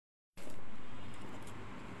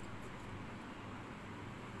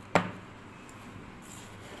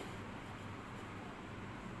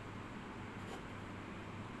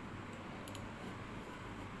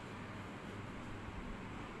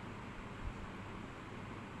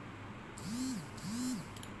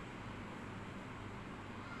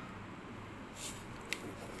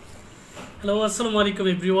Hello আসসালামু আলাইকুম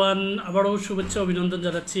everyone, আবারও শুভেচ্ছা অভিনন্দন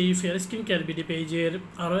জানাচ্ছি ফেয়ার স্কিন কেয়ার বিডি পেজের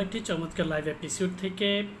আরও একটি চমৎকার লাইভ এপিসোড থেকে।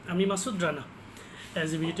 আমি Masud Rana, as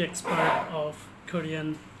a beauty expert of Korean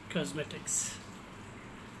cosmetics.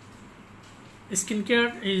 Skin care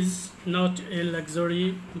is not a luxury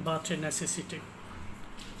but A necessity.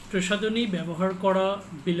 প্রসাধনী ব্যবহার করা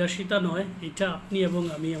বিলাসিতা নয়, এটা আপনি এবং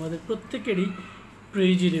আমি আমাদের প্রত্যেকেরই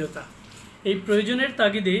প্রয়োজনীয়তা। এই প্রয়োজনের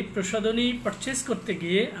তাগিদে প্রসাধনী পারচেস করতে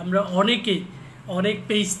গিয়ে আমরা অনেকেই অনেক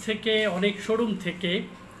পেজ থেকে অনেক শোরুম থেকে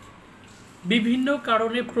বিভিন্ন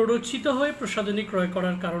কারণে প্ররোচিত হয়ে প্রসাধনী ক্রয়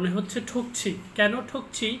করার কারণে হচ্ছে ঠকছি। কেন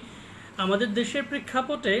ঠকছি? আমাদের দেশের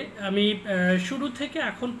প্রেক্ষাপটে আমি শুরু থেকে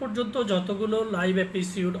এখন পর্যন্ত যতগুলো লাইভ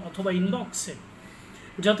এপিসোড অথবা ইনবক্সে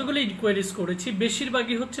যতগুলো ইনকোয়ারিজ করেছি,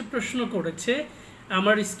 বেশিরভাগই হচ্ছে প্রশ্ন করেছে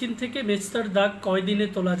আমার স্কিন থেকে মেস্তার দাগ কয়দিনে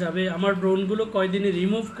তোলা যাবে, আমার ব্রণগুলো কয়দিনে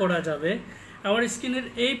রিমুভ করা যাবে, আমার স্কিনের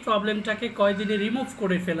এই প্রবলেমটাকে কয়দিনে রিমুভ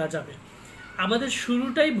করে ফেলা যাবে। আমাদের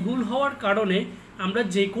শুরুটাই ভুল হওয়ার কারণে আমরা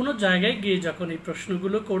যে কোনো জায়গায় গিয়ে যখন এই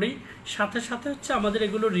প্রশ্নগুলো করি, সাথে সাথে হচ্ছে আমাদের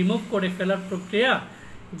এগুলো রিমুভ করে ফেলার প্রক্রিয়া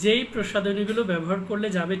যেই প্রসাধনীগুলো ব্যবহার করলে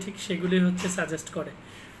যাবে ঠিক সেগুলি হচ্ছে সাজেস্ট করে।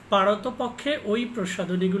 পারতপক্ষে ওই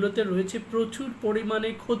প্রসাধনীগুলোতে রয়েছে প্রচুর পরিমাণে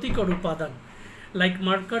ক্ষতিকর উপাদান, লাইক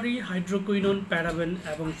মার্কারি, হাইড্রোকুইনোন, প্যারাবেন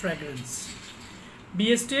এবং ফ্র্যাগ্রেন্স।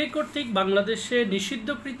 বিএসটিআই কর্তৃক বাংলাদেশে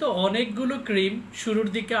নিষিদ্ধকৃত অনেকগুলো ক্রিম, শুরুর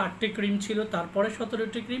দিকে 8টি ক্রিম ছিল, তারপরে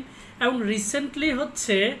 17টি ক্রিম, এবং রিসেন্টলি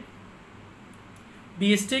হচ্ছে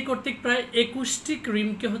বিএসটিআই কর্তৃক প্রায় 21টি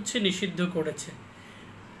ক্রিমকে হচ্ছে নিষিদ্ধ করেছে।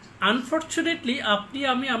 আনফর্চুনেটলি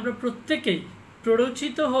আমরা প্রত্যেকেই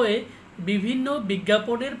প্ররোচিত হয়ে বিভিন্ন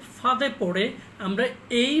বিজ্ঞাপনের ফাঁদে পড়ে আমরা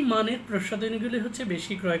এই মানের প্রসাধনীগুলি হচ্ছে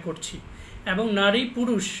বেশি ক্রয় করছি। এবং নারী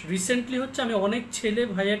পুরুষ রিসেন্টলি হচ্ছে আমি অনেক ছেলে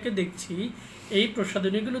ভাইয়াকে দেখছি এই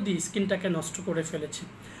প্রসাধনীগুলো দিয়ে স্কিনটাকে নষ্ট করে ফেলেছে।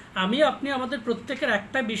 আপনি আমাদের প্রত্যেকের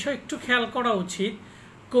একটা বিষয় একটু খেয়াল করা উচিত,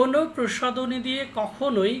 কোনো প্রসাধনী দিয়ে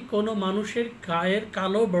কখনোই কোনো মানুষের গায়ের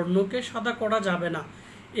কালো বর্ণকে সাদা করা যাবে না।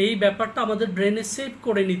 এই ব্যাপারটা আমাদের ব্রেনে সেভ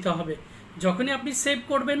করে নিতে হবে। যখনই আপনি সেভ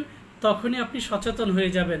করবেন তখনই আপনি সচেতন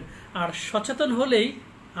হয়ে যাবেন, আর সচেতন হলেই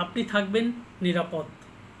আপনি থাকবেন নিরাপদ।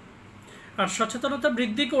 আর সচেতনতা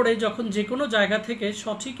বৃদ্ধি করে যখন যে কোনো জায়গা থেকে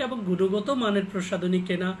সঠিক এবং গুণগত মানের প্রসাধনী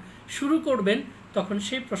কেনা শুরু করবেন, তখন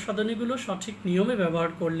সেই প্রসাধনীগুলো সঠিক নিয়মে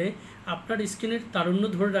ব্যবহার করলে আপনার স্কিনের তারুণ্য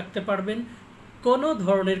ধরে রাখতে পারবেন কোনো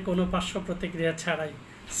ধরনের কোনো পার্শ্ব প্রতিক্রিয়া ছাড়াই।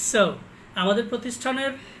 সো আমাদের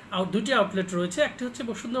প্রতিষ্ঠানের দুটি আউটলেট রয়েছে, একটি হচ্ছে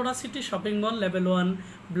Bashundhara city shopping mall level 1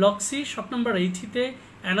 block C shop number 80-তে।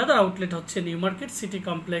 Another outlet হচ্ছে new market city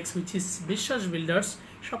complex which is বিশ্বাস builders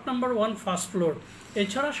shop number 1 first floor.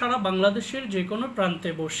 এছাড়া সারা বাংলাদেশের যে কোনো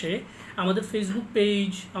প্রান্তে বসে আমাদের ফেসবুক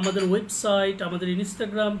পেজ, আমাদের ওয়েবসাইট, আমাদের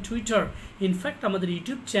ইনস্টাগ্রাম, টুইটার, ইনফ্যাক্ট আমাদের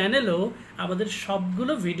ইউটিউব চ্যানেলেও আমাদের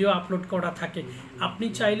সবগুলো ভিডিও আপলোড করা থাকে। আপনি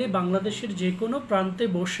চাইলে বাংলাদেশের যে কোনো প্রান্তে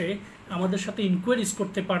বসে আমাদের সাথে ইনকোয়ারিজ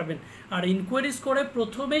করতে পারবেন। আর ইনকোয়ারিজ করে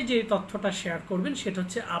প্রথমেই যে তথ্যটা শেয়ার করবেন সেটা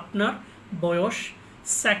হচ্ছে আপনার বয়স,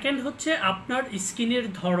 সেকেন্ড হচ্ছে আপনার স্কিনের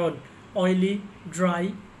ধরন, অয়েলি, ড্রাই,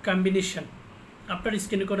 কম্বিনেশন, আপনার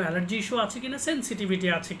স্কিনে কোনো অ্যালার্জি ইস্যু আছে কিনা, সেন্সিটিভিটি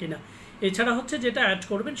আছে কিনা। এছাড়া হচ্ছে যেটা অ্যাড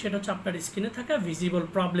করবেন সেটা হচ্ছে আপনার স্কিনে থাকা ভিজিবল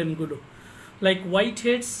প্রবলেমগুলো, like white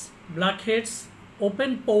heads, black heads,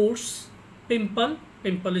 open পোর্স,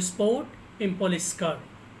 পিম্পল স্পট, পিম্পল স্কার,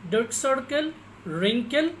 dark circle,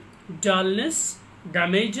 wrinkle, dullness,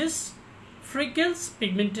 damages, freckles,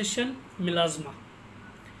 pigmentation, মিলাজমা।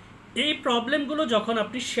 এই প্রবলেমগুলো যখন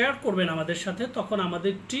আপনি শেয়ার করবেন আমাদের সাথে, তখন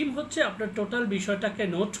আমাদের টিম হচ্ছে আপনার টোটাল বিষয়টাকে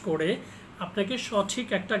নোট করে আপনাকে সঠিক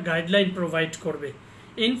একটা গাইডলাইন প্রোভাইড করবে।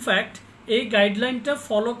 ইনফ্যাক্ট এই গাইডলাইনটা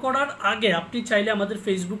ফলো করার আগে আপনি চাইলে আমাদের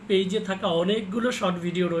ফেসবুক পেজে থাকা অনেকগুলো শর্ট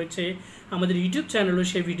ভিডিও রয়েছে, আমাদের ইউটিউব চ্যানেলও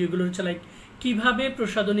সেই ভিডিওগুলো রয়েছে, লাইক কীভাবে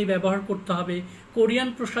প্রসাধনী ব্যবহার করতে হবে, কোরিয়ান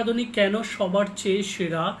প্রসাধনী কেন সবার চেয়ে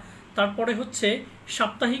সেরা, তারপরে হচ্ছে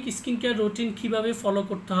সাপ্তাহিক স্কিন কেয়ার রুটিন কীভাবে ফলো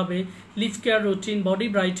করতে হবে, leaf care routine, body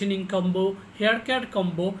brightening combo, hair care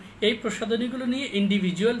combo, এই প্রসাধনীগুলো নিয়ে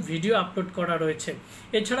ইন্ডিভিজুয়াল ভিডিও আপলোড করা রয়েছে।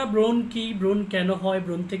 এছাড়া ব্রণ কী, ব্রণ কেন হয়,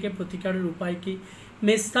 ব্রণ থেকে প্রতিকারের উপায় কী,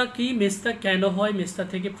 মেস্তা কী, মেস্তা কেন হয়, মেস্তা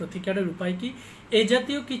থেকে প্রতিকারের উপায় কী, এই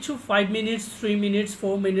জাতীয় কিছু 5 মিনিটস, 3 মিনিটস,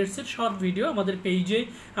 4 মিনিটসের শর্ট ভিডিও আমাদের পেজে,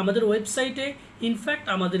 আমাদের ওয়েবসাইটে, ইনফ্যাক্ট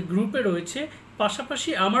আমাদের গ্রুপে রয়েছে। পাশাপাশি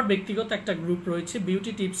আমার ব্যক্তিগত একটা গ্রুপ রয়েছে,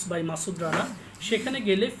 beauty tips by Masud Rana. সেখানে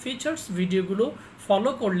গেলে ফিচার্স ভিডিওগুলো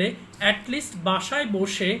ফলো করলে অ্যাটলিস্ট বাসায়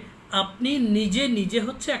বসে আপনি নিজে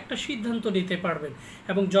হচ্ছে একটা সিদ্ধান্ত নিতে পারবেন।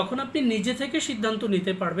 এবং যখন আপনি নিজে থেকে সিদ্ধান্ত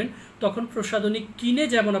নিতে পারবেন, তখন প্রসাধনী কিনে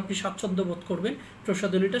যেমন আপনি স্বাচ্ছন্দ্য বোধ করবেন,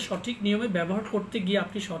 প্রসাধনীটা সঠিক নিয়মে ব্যবহার করতে গিয়ে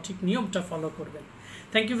আপনি সঠিক নিয়মটা ফলো করবেন।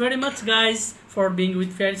 Thank you very much guys for being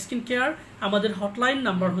with fair skin care. আমাদের হটলাইন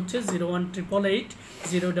নাম্বার হচ্ছে 01888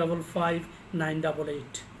 055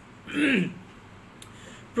 988।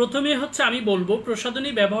 প্রথমে হচ্ছে আমি বলবো প্রসাধনী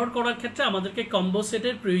ব্যবহার করার ক্ষেত্রে আমাদেরকে কম্বো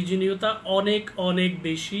সেটের প্রয়োজনীয়তা অনেক অনেক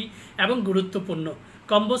বেশি এবং গুরুত্বপূর্ণ।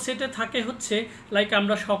 কম্বো সেটে থাকে হচ্ছে লাইক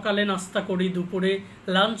আমরা সকালে নাস্তা করি, দুপুরে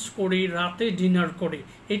লাঞ্চ করি, রাতে ডিনার করি,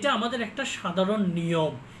 এটা আমাদের একটা সাধারণ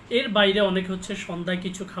নিয়ম। এর বাইরে অনেকে হচ্ছে সন্ধ্যায়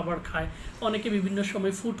কিছু খাবার খায়, অনেকে বিভিন্ন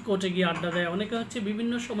সময় ফুড কোর্টে গিয়ে আড্ডা দেয়, অনেকে হচ্ছে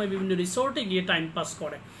বিভিন্ন সময় বিভিন্ন রিসোর্টে গিয়ে টাইম পাস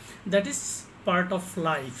করে। That is part of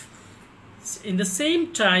life. In the same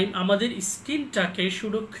time আমাদের স্কিনটাকে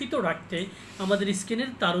সুরক্ষিত রাখতে, আমাদের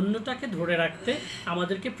স্কিনের তারুণ্যটাকে ধরে রাখতে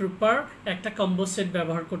আমাদেরকে প্রপার একটা কম্বো সেট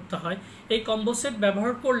ব্যবহার করতে হয়। এই কম্বো সেট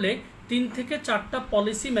ব্যবহার করলে 3 থেকে 4টা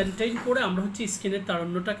পলিসি মেনটেন করে আমরা হচ্ছে স্কিনের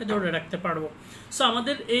তারুণ্যটাকে ধরে রাখতে পারবো। সো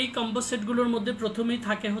আমাদের এই কম্বো সেটগুলোর মধ্যে প্রথমেই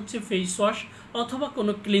থাকে হচ্ছে ফেস ওয়াশ অথবা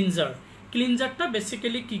কোনো ক্লিনজার। ক্লিনজারটা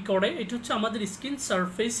বেসিক্যালি কি করে, এটা হচ্ছে আমাদের স্কিন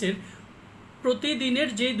সারফেসের প্রতিদিনের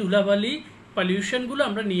যে ধুলাবালি পলিউশনগুলো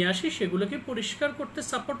আমরা নিয়ে আসি সেগুলোকে পরিষ্কার করতে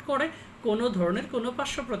সাপোর্ট করে, কোনো ধরনের কোনো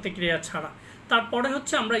পার্শ্ব প্রতিক্রিয়া ছাড়া। তারপরে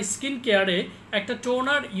হচ্ছে আমরা স্কিন কেয়ারে একটা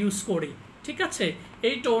টোনার ইউজ করি, ঠিক আছে।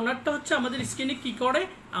 এই টোনারটা হচ্ছে আমাদের স্কিনে কি করে,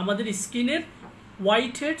 আমাদের স্কিনের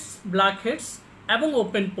হোয়াইট হেডস, ব্ল্যাক হেডস এবং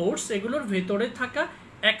ওপেন পোর্স এগুলোর ভেতরে থাকা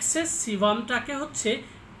এক্সেস সিবামটাকে হচ্ছে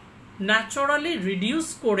ন্যাচারালি রিডিউস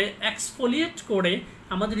করে, এক্সফোলিয়েট করে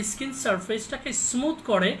আমাদের স্কিন সারফেসটাকে স্মুথ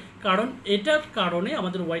করে, কারণ এটার কারণে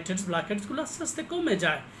আমাদের হোয়াইট হেডস, ব্ল্যাক হেডসগুলো আস্তে আস্তে কমে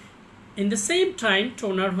যায়। In the same time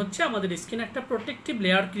toner হচ্ছে আমাদের স্কিন একটা প্রোটেক্টিভ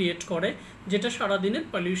লেয়ার ক্রিয়েট করে, যেটা সারাদিনের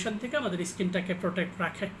পলিউশন থেকে আমাদের স্কিনটাকে প্রোটেক্ট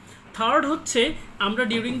রাখে। থার্ড হচ্ছে আমরা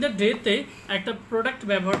ডিউরিং দ্য ডেতে একটা প্রোডাক্ট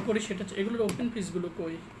ব্যবহার করি, সেটা হচ্ছে এগুলোর ওপেন পিসগুলো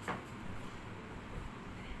কই,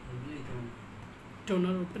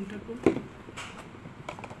 টোনার ওপেনটা কই,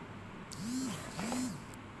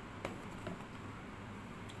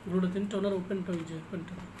 টোনার ওপেনটা ওই যে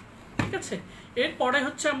ওপেনটা, ঠিক আছে। এরপরে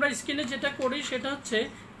হচ্ছে আমরা স্কিনে যেটা করি সেটা হচ্ছে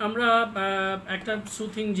আমরা একটা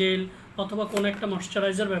সুথিং জেল অথবা কোনো একটা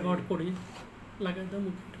ময়শ্চারাইজার ব্যবহার করি। লাগাই দাও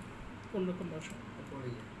মুখটা, কোন রকম বসা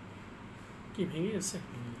কি ভেঙে গেছে,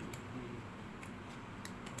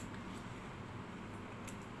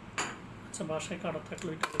 আচ্ছা বাসায় কারো থাকলে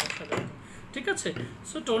ওইটা বসা যায়, ঠিক আছে।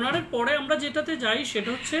 সো টোনারের পরে আমরা যেটাতে যাই সেটা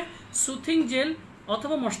হচ্ছে সুথিং জেল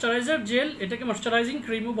অথবা ময়শ্চারাইজার জেল, এটাকে ময়শ্চারাইজিং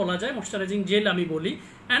ক্রিমও বলা যায়, ময়শ্চারাইজিং জেল আমি বলি,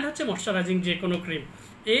 অ্যান্ড হচ্ছে ময়শ্চারাইজিং যে কোনো ক্রিম।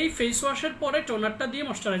 এই ফেস ওয়াশের পরে টোনারটা দিয়ে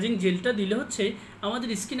ময়শ্চারাইজিং জেলটা দিলে হচ্ছে আমাদের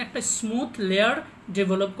স্কিন একটা স্মুথ লেয়ার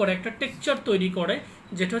ডেভেলপ করে, একটা টেক্সচার তৈরি করে,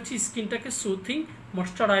 যেটা হচ্ছে স্কিনটাকে সুথিং,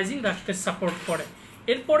 ময়শ্চারাইজিং রাখতে সাপোর্ট করে।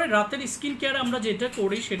 এরপরে রাতের স্কিন কেয়ার আমরা যেটা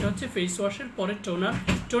করি সেটা হচ্ছে ফেস ওয়াশের পরে টোনার,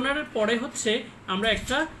 টোনারের পরে হচ্ছে আমরা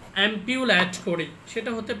একটা অ্যাম্পিউল অ্যাড করি,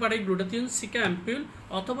 সেটা হতে পারে গ্লুটাথিয়ন সিকা অ্যাম্পিউল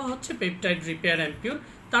অথবা হচ্ছে পেপটাইড রিপেয়ার অ্যাম্পিউল।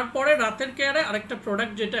 তারপরে রাতের কেয়ারে আরেকটা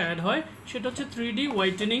প্রোডাক্ট যেটা অ্যাড হয় সেটা হচ্ছে 3D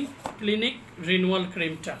হোয়াইটেনিং ক্লিনিক রিনুয়াল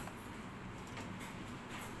ক্রিমটা।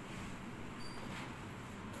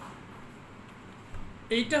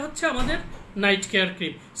 এইটা হচ্ছে আমাদের নাইট কেয়ার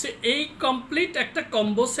ক্রিম। সো এই কমপ্লিট একটা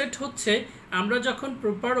কম্বো সেট হচ্ছে আমরা যখন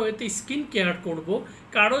প্রপার ওয়েতে স্কিন কেয়ার করব,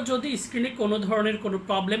 কারো যদি স্কিনে কোনো ধরনের কোনো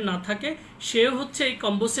প্রবলেম না থাকে সেও হচ্ছে এই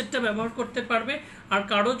কম্বো সেটটা ব্যবহার করতে পারবে। আর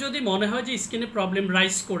কারো যদি মনে হয় যে স্কিনে প্রবলেম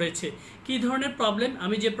রাইজ করেছে, কী ধরনের প্রবলেম,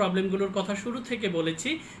 আমি যে প্রবলেমগুলোর কথা শুরু থেকে বলেছি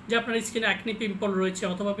যে আপনার স্কিনে অ্যাকনি পিম্পল রয়েছে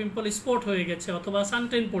অথবা পিম্পল স্পট হয়ে গেছে অথবা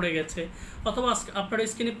সানটেন পড়ে গেছে অথবা আপনার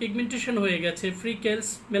স্কিনে পিগমেন্টেশন হয়ে গেছে, ফ্রিকেলস,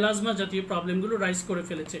 মেলাজমা জাতীয় প্রবলেমগুলো রাইজ করে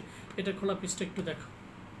ফেলেছে। এটা খোলা পিসটা একটু দেখো,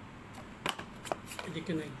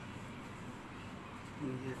 এদিকে নেই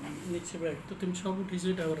নিচে ব্যাগ তো তুমি সব উঠিয়েছো,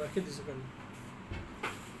 এটা আবার রাখে দিছো কেন?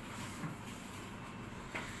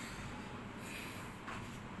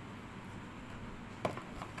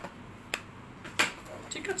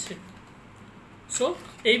 ঠিক আছে। সো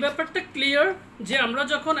এই ব্যাপারটা ক্লিয়ার যে আমরা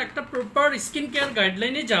যখন একটা প্রপার স্কিন কেয়ার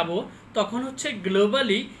গাইডলাইনে যাব তখন হচ্ছে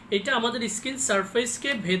গ্লোবালি এটা আমাদের স্কিন সারফেসকে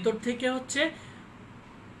ভেতর থেকে হচ্ছে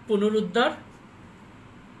পুনরুদ্ধার,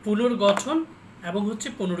 পুনর্গঠন এবং হচ্ছে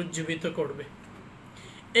পুনরুজ্জীবিত করবে।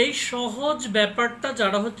 এই সহজ ব্যাপারটা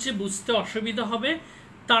যারা হচ্ছে বুঝতে অসুবিধা হবে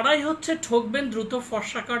তারাই হচ্ছে ঠকবেন দ্রুত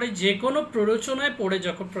ফর্সাকারে, যে কোনো প্ররোচনায় পড়ে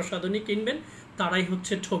যখন প্রসাধনী কিনবেন তারাই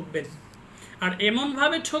হচ্ছে ঠকবেন। আর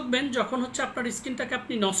এমনভাবে ঠকবেন যখন হচ্ছে আপনার স্কিনটাকে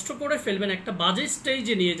আপনি নষ্ট করে ফেলবেন, একটা বাজে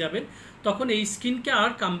স্টেজে নিয়ে যাবেন, তখন এই স্কিনকে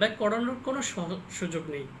আর কামব্যাক করানোর কোনো সুযোগ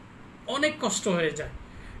নেই, অনেক কষ্ট হয়ে যায়।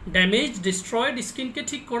 ড্যামেজ, ডিস্ট্রয়েড স্কিনকে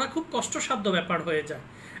ঠিক করা খুব কষ্টসাধ্য ব্যাপার হয়ে যায়।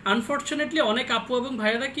 আনফর্চুনেটলি অনেক আপু এবং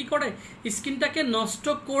ভাইয়েরা কি করে, স্কিনটাকে নষ্ট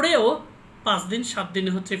করেও 5 দিন 7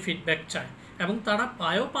 দিনে হচ্ছে ফিডব্যাক চায় এবং তারা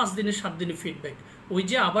পায়ও 5 দিনে 7 দিনে ফিডব্যাক। ওই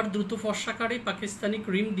যে আবার দ্রুত ফর্সাকারে পাকিস্তানি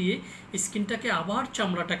ক্রিম দিয়ে স্কিনটাকে আবার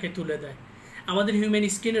চামড়াটাকে তুলে দেয়। আমাদের হিউম্যান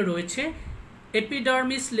স্কিনে রয়েছে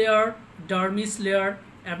এপিডার্মিস লেয়ার, ডার্মিস লেয়ার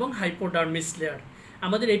এবং হাইপোডার্মিস লেয়ার।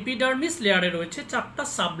 আমাদের এপিডার্মিস লেয়ারে রয়েছে 4টা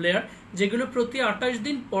সাব লেয়ার, যেগুলো প্রতি 28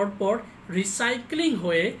 দিন পর পর রিসাইক্লিং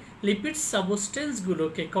হয়ে লিপিড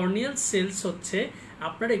সাবস্টেন্সগুলোকে, কর্নিয়াল সেলস হচ্ছে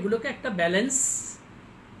আপনার এগুলোকে একটা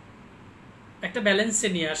ব্যালেন্সে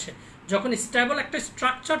নিয়ে আসে। যখন স্টেবল একটা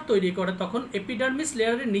স্ট্রাকচার তৈরি করে তখন এপিডার্মিস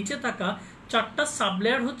লেয়ারের নিচে থাকা 4টা সাব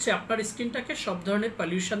লেয়ার হচ্ছে আপনার স্কিনটাকে সব ধরনের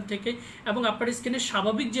পলিউশন থেকে এবং আপনার স্কিনের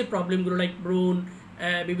স্বাভাবিক যে প্রবলেমগুলো লাইক ব্রণ,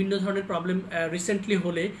 বিভিন্ন ধরনের প্রবলেম রিসেন্টলি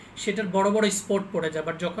হলে সেটার বড় বড় স্পট পড়ে যায়।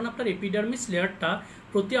 বাট যখন আপনার এপিডার্মিস লেয়ারটা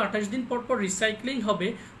প্রতি 28 দিন পর পর রিসাইক্লিং হবে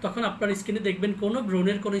তখন আপনার স্কিনে দেখবেন কোনো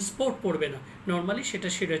ব্রণের কোনো স্পট পড়বে না, নর্মালি সেটা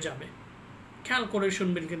সেরে যাবে। খেয়াল করে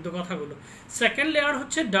শুনবেন কিন্তু কথাগুলো। সেকেন্ড লেয়ার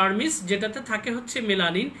হচ্ছে ডার্মিস, যেটাতে থাকে হচ্ছে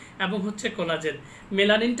মেলানিন এবং হচ্ছে কোলাজেন।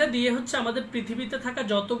 মেলানিনটা দিয়ে হচ্ছে আমাদের পৃথিবীতে থাকা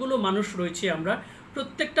যতগুলো মানুষ রয়েছে আমরা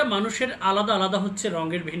প্রত্যেকটা মানুষের আলাদা আলাদা হচ্ছে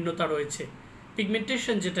রঙের ভিন্নতা রয়েছে।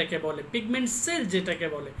 পিগমেন্টেশন যেটাকে বলে, পিগমেন্ট সেল যেটাকে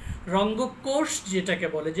বলে, রঙ্গকোষ যেটাকে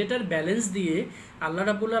বলে, যেটার ব্যালেন্স দিয়ে আল্লাহ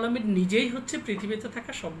রাব্বুল আলামিন নিজেই হচ্ছে পৃথিবীতে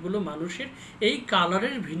থাকা সবগুলো মানুষের এই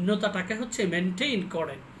কালারের ভিন্নতাটাকে হচ্ছে মেনটেইন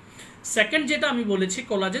করেন। সেকেন্ড যেটা আমি বলেছি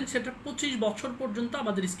কোলাজেন, সেটা 25 বছর পর্যন্ত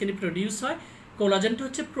আমাদের স্কিনে প্রডিউস হয়। কোলাজেনটা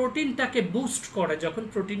হচ্ছে প্রোটিনটাকে বুস্ট করে, যখন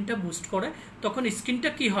প্রোটিনটা বুস্ট করে তখন স্কিনটা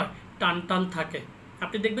কি হয়, টান টান থাকে।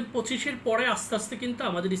 আপনি দেখবেন 25-এর পরে আস্তে আস্তে কিন্তু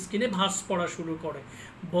আমাদের স্কিনে ভাঁজ পড়া শুরু করে,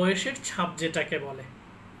 বয়সের ছাপ যেটাকে বলে।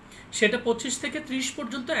 সেটা 25 থেকে 30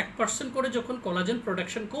 পর্যন্ত 1% করে যখন কোলাজেন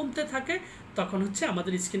প্রোডাকশন কমতে থাকে তখন হচ্ছে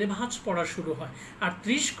আমাদের স্কিনে ভাঁজ পড়া শুরু হয়। আর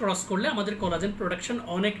 30 ক্রস করলে আমাদের কোলাজেন প্রোডাকশন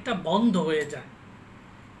অনেকটা বন্ধ হয়ে যায়।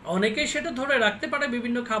 অনেকেই সেটা ধরে রাখতে পারে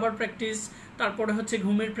বিভিন্ন খাবার প্র্যাকটিস, তারপরে হচ্ছে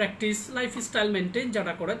ঘুমের প্র্যাকটিস, লাইফস্টাইল মেনটেন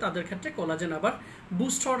যারা করে তাদের ক্ষেত্রে কোলাজেন আবার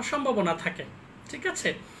বুস্ট হওয়ার সম্ভাবনা থাকে। ঠিক আছে,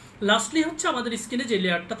 লাস্টলি হচ্ছে আমাদের স্কিনে যে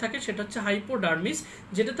লেয়ারটা থাকে সেটা হচ্ছে হাইপোডার্মিস,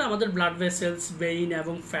 যেটাতে আমাদের ব্লাড ভেসেলস, ভেইন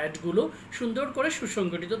এবং ফ্যাটগুলো সুন্দর করে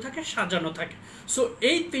সুসংগঠিত থাকে, সাজানো থাকে। সো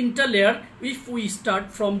এই 3টা layer, if we start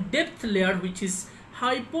from depth layer which is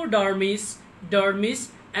hypodermis, dermis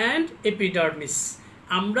and epidermis,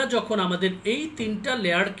 আমরা যখন আমাদের এই 3টা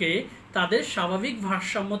লেয়ারকে তাদের স্বাভাবিক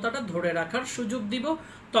ভারসাম্যতাটা ধরে রাখার সুযোগ দিব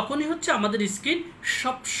তখনই হচ্ছে আমাদের স্কিন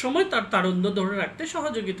সবসময় তার তারুণ্য ধরে রাখতে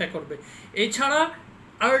সহযোগিতা করবে। এছাড়া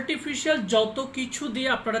আর্টিফিশিয়াল যত কিছু দিয়ে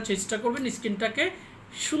আপনারা চেষ্টা করবেন স্কিনটাকে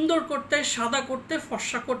সুন্দর করতে, সাদা করতে,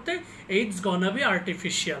 ফর্সা করতে, ইটস গনা বি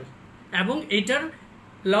আর্টিফিশিয়াল এবং এটার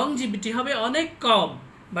লংজিভিটি হবে অনেক কম।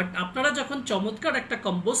 বাট আপনারা যখন চমৎকার একটা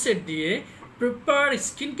কম্বো সেট দিয়ে proper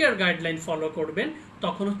skin care guideline follow করবেন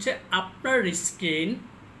তখন হচ্ছে আপনার স্কিন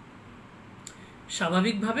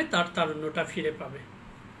স্বাভাবিকভাবে তার তারুণ্যটা ফিরে পাবে,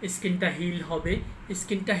 স্কিনটা হিল হবে,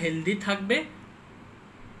 স্কিনটা হেলদি থাকবে,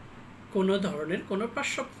 কোনো ধরনের কোনো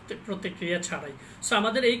পার্শ্ব প্রতিক্রিয়া ছাড়াই। সো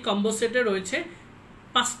আমাদের এই কম্বো সেটে রয়েছে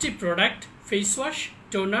 5টি product, face wash,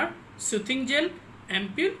 toner, soothing jail,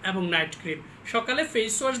 ampoule এবং নাইট ক্রিম। সকালে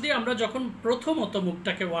ফেস ওয়াশ দিয়ে আমরা যখন প্রথমত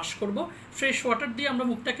মুখটাকে ওয়াশ করব, ফ্রেশ ওয়াটার দিয়ে আমরা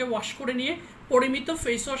মুখটাকে ওয়াশ করে নিয়ে পরিমিত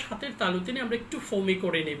ফেস ওয়াশ হাতের তালুতে নিয়ে আমরা একটু ফোমি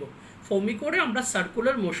করে নেব। ফোমি করে আমরা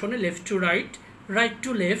circular মোশনে left to right, right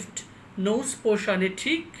to left, nose পোর্শনে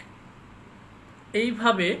ঠিক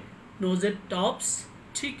এইভাবে, নোজের টপস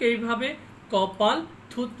ঠিক এইভাবে, কপাল,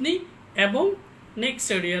 থুতনি এবং নেক্সট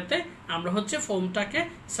এরিয়াতে আমরা হচ্ছে ফোমটাকে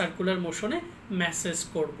সার্কুলার মোশনে ম্যাসেজ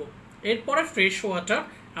করব। এরপরে ফ্রেশ ওয়াটার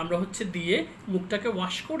আমরা হচ্ছে দিয়ে মুখটাকে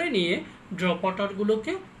ওয়াশ করে নিয়ে ড্রপ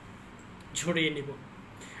ওয়াটারগুলোকে ঝরিয়ে নেব।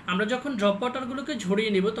 আমরা যখন ড্রপ ওয়াটারগুলোকে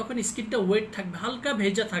ঝরিয়ে নেব তখন স্কিনটা ওয়েট থাকবে, হালকা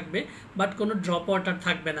ভেজা থাকবে, বাট কোনো ড্রপ ওয়াটার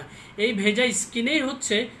থাকবে না। এই ভেজা স্কিনেই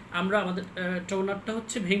হচ্ছে আমরা আমাদের টোনারটা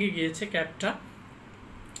হচ্ছে ভেঙে গিয়েছে, ক্যাপটা,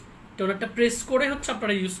 টোনারটা প্রেস করে হচ্ছে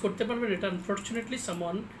আপনারা ইউজ করতে পারবেন। এটা আনফর্চুনেটলি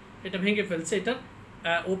সামওয়ান এটা ভেঙে ফেলছে। এটা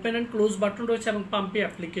ওপেন অ্যান্ড ক্লোজ বাটন রয়েছে এবং পাম্পি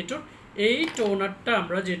অ্যাপ্লিকেটর। এই টোনারটা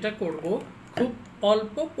আমরা যেটা করব, খুব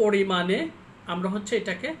অল্প পরিমাণে আমরা হচ্ছে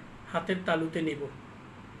এটাকে হাতের তালুতে নিব।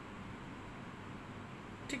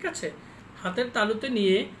 ঠিক আছে, হাতের তালুতে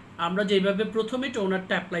নিয়ে আমরা যেভাবে প্রথমে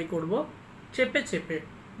টোনারটা অ্যাপ্লাই করব, চেপে চেপে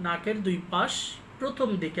নাকের 2 পাশ প্রথম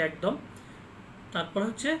দিকে একদম, তারপর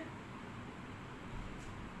হচ্ছে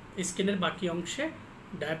স্কিনের বাকি অংশে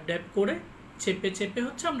ড্যাব ড্যাব করে চেপে চেপে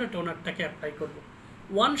হচ্ছে আমরা টোনারটাকে অ্যাপ্লাই করব।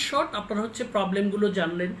 ওয়ান শট আপনারা হচ্ছে প্রবলেমগুলো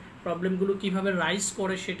জানলেন, প্রবলেমগুলো কিভাবে রাইজ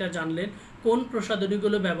করে সেটা জানলেন, কোন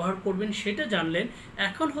প্রসাধনীগুলো ব্যবহার করবেন সেটা জানলেন।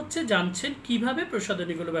 এখন হচ্ছে জানছেন কিভাবে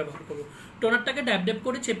প্রসাধনীগুলো ব্যবহার করব। টোনারটাকে ড্যাব ড্যাব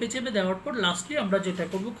করে চেপে চেপে দেওয়ার পর লাস্টলি আমরা যেটা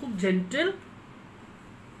করব, খুব জেন্টেল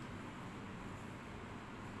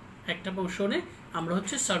একটা মোশনে আমরা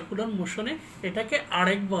হচ্ছে সার্কুলার মোশনে এটাকে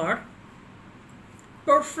আরেকবার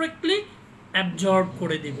পারফেক্টলি অ্যাবজর্ব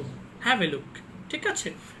করে দিব। Have a look. ঠিক আছে,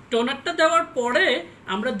 টোনারটা দেওয়ার পরে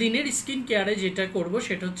আমরা দিনের স্কিন কেয়ারে যেটা করব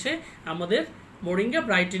সেটা হচ্ছে আমাদের মোরিঙ্গা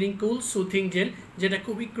ব্রাইটেনিং কুল সুথিং জেল, যেটা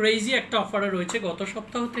খুবই ক্রেজি একটা অফারে রয়েছে গত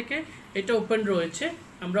সপ্তাহ থেকে। এটা ওপেন রয়েছে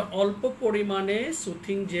আমরা অল্প পরিমাণে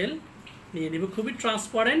সুথিং জেল নিয়ে নেব, খুবই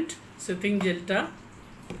ট্রান্সপারেন্ট সুথিং জেলটা,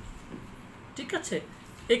 ঠিক আছে।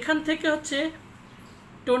 এখান থেকে হচ্ছে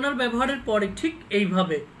টোনার ব্যবহারের পরে ঠিক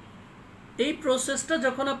এইভাবে এই প্রসেসটা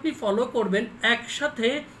যখন আপনি ফলো করবেন, একসাথে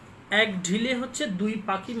এক ঢিলে হচ্ছে 2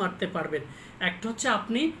 পাখি মারতে পারবেন। একটা হচ্ছে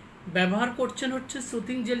আপনি ব্যবহার করছেন হচ্ছে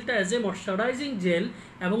সুথিং জেলটা অ্যাজ এ ময়শ্চারাইজিং জেল,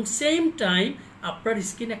 এবং সেম টাইম আপনার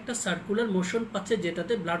স্কিন একটা সার্কুলার মোশন পাচ্ছে,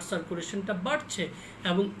 যেটাতে ব্লাড সার্কুলেশনটা বাড়ছে,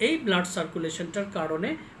 এবং এই ব্লাড সার্কুলেশনটার কারণে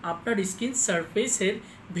আপনার স্কিন সারফেসের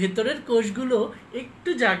ভেতরের কোষগুলো একটু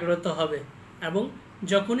জাগ্রত হবে, এবং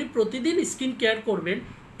যখনই প্রতিদিন স্কিন কেয়ার করবেন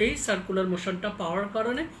এই সার্কুলার মোশনটা পাওয়ার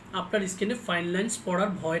কারণে আপনার স্কিনে ফাইন লাইন্স পড়ার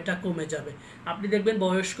ভয়টা কমে যাবে। আপনি দেখবেন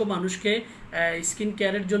বয়স্ক মানুষকে স্কিন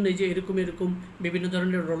কেয়ারের জন্য এই যে এরকম বিভিন্ন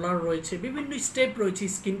ধরনের রোলার রয়েছে, বিভিন্ন স্টেপ রয়েছে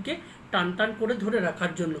স্কিনকে টান টান করে ধরে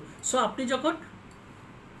রাখার জন্য। সো আপনি যখন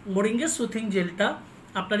মোরিঙ্গা সুথিং জেলটা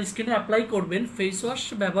আপনার স্কিনে অ্যাপ্লাই করবেন, ফেস ওয়াশ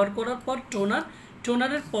ব্যবহার করার পর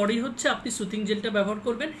টোনারের পরই হচ্ছে আপনি সুথিং জেলটা ব্যবহার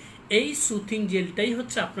করবেন। এই সুথিং জেলটাই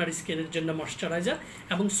হচ্ছে আপনার স্কিনের জন্য ময়শ্চারাইজার,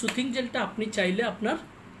 এবং সুথিং জেলটা আপনি চাইলে আপনার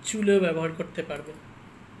চুলেও ব্যবহার করতে পারবেন,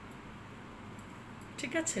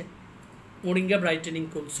 ঠিক আছে। মোরিঙ্গা ব্রাইটেনিং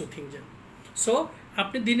কুল সুথিং জেল। সো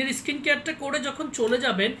আপনি দিনের স্কিন কেয়ারটা করে যখন চলে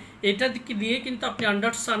যাবেন, এটা দিয়ে কিন্তু আপনি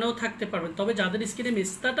আন্ডার সানেও থাকতে পারবেন। তবে যাদের স্কিনে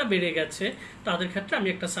মেস্তাটা বেড়ে গেছে তাদের ক্ষেত্রে আমি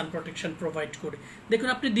একটা সান প্রোটেকশন প্রোভাইড করি। দেখুন,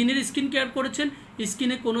 আপনি দিনের স্কিন কেয়ার করেছেন,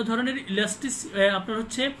 স্কিনে কোনো ধরনের আপনার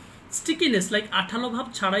হচ্ছে স্টিকিনেস লাইক আঠালো ভাব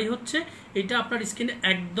ছাড়াই হচ্ছে এটা আপনার স্কিনে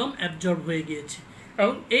একদম অ্যাবজর্ব হয়ে গিয়েছে,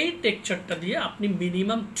 এবং এই টেক্সচারটা দিয়ে আপনি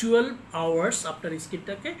মিনিমাম 12 আওয়ার্স আপনার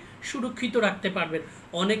স্কিনটাকে সুরক্ষিত রাখতে পারবেন।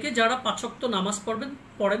 অনেকে যারা 5 ওয়াক্ত নামাজ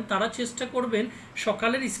পড়েন তারা চেষ্টা করবেন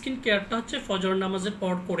সকালের স্কিন কেয়ারটা হচ্ছে ফজর নামাজের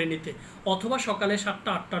পর করে নিতে, অথবা সকালে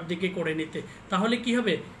 7টা-8টার দিকে করে নিতে। তাহলে কি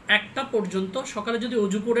হবে, 1টা পর্যন্ত সকালে যদি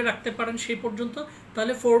অজু করে রাখতে পারেন সেই পর্যন্ত,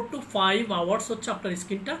 তাহলে 4 to 5 আওয়ার্স হচ্ছে আপনার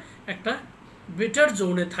স্কিনটা একটা বেটার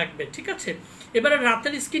জোনে থাকবে, ঠিক আছে। এবারে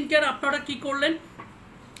রাতের স্কিন কেয়ার আপনারা কি করলেন,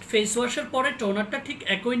 ফেস ওয়াশের পরে টোনারটা ঠিক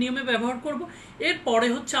একই নিয়মে ব্যবহার করব। এরপরে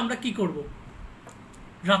হচ্ছে আমরা কি করব,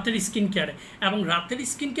 রাতের স্কিন কেয়ারে। এবং রাতের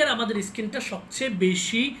স্কিন কেয়ার আমাদের স্কিনটা সবচেয়ে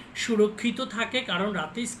বেশি সুরক্ষিত থাকে, কারণ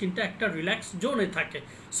রাতে স্কিনটা একটা রিল্যাক্স জোনে থাকে।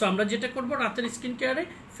 সো আমরা যেটা করব, রাতের স্কিন কেয়ারে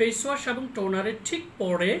ফেস ওয়াশ এবং টোনারের ঠিক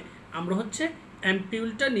পরে আমরা হচ্ছে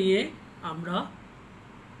অ্যাম্পিউলটা নিয়ে আমরা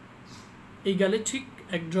এই গালে ঠিক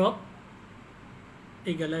 1 ড্রপ,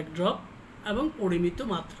 এই গালে 1 ড্রপ, এবং পরিমিত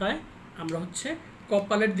মাত্রায় আমরা হচ্ছে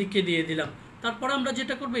কপালের দিকে দিয়ে দিলাম। তারপর আমরা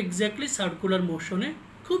যেটা করব, এক্স্যাক্টলি সার্কুলার মোশনে,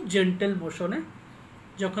 খুব জেন্টেল মোশনে,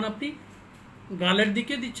 যখন আপনি গালের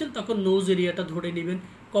দিকে দিচ্ছেন তখন নোজ এরিয়াটা ধরে নেবেন,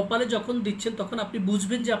 কপালে যখন দিচ্ছেন তখন আপনি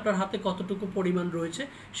বুঝবেন যে আপনার হাতে কতটুকু পরিমাণ রয়েছে,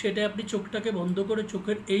 সেটাই আপনি চোখটাকে বন্ধ করে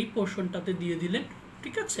চোখের এই পোর্শনটাতে দিয়ে দিলেন,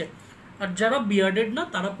 ঠিক আছে। আর যারা বিয়ার্ডেড না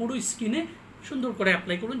তারা পুরো স্কিনে সুন্দর করে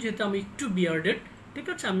অ্যাপ্লাই করুন, যেহেতু আমি একটু বিয়ার্ডেড, ঠিক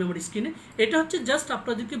আছে, আমি আমার স্কিনে। এটা হচ্ছে জাস্ট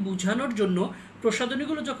আপনাদেরকে বোঝানোর জন্য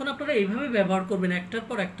প্রসাধনীগুলো যখন আপনারা এইভাবে ব্যবহার করবেন একটার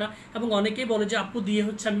পর একটা। এবং অনেকেই বলে যে আপু দিয়ে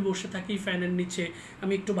হচ্ছে আমি বসে থাকি ফ্যানের নিচে,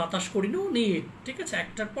 আমি একটু বাতাস করি, না নিয়ে, ঠিক আছে,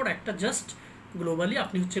 একটার পর একটা জাস্ট গ্লোবালি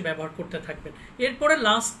আপনি হচ্ছে ব্যবহার করতে থাকবেন। এরপরে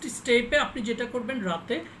লাস্ট স্টেপে আপনি যেটা করবেন,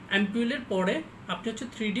 রাতে অ্যাম্পিউলের পরে আপনি হচ্ছে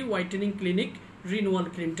 3D হোয়াইটেনিং ক্লিনিক রিনুয়াল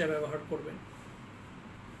ক্রিমটা ব্যবহার করবেন।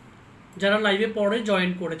 যারা লাইভে পরে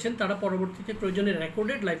জয়েন করেছেন তারা পরবর্তীতে প্রয়োজনে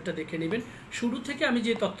রেকর্ডেড লাইভটা দেখে নেবেন। শুরু থেকে আমি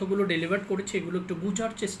যে তথ্যগুলো ডেলিভার করেছি এগুলো একটু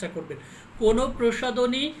বোঝার চেষ্টা করবেন। কোনো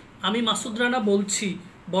প্রসাধনী আমি মাসুদ রানা বলছি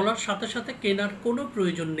বলার সাথে সাথে কেনার কোনো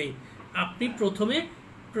প্রয়োজন নেই। আপনি প্রথমে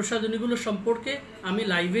প্রসাধনীগুলো সম্পর্কে আমি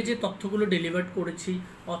লাইভে যে তথ্যগুলো ডেলিভার করেছি,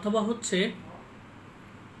 অথবা হচ্ছে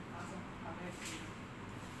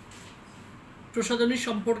প্রসাধনী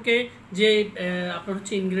সম্পর্কে যে আপনার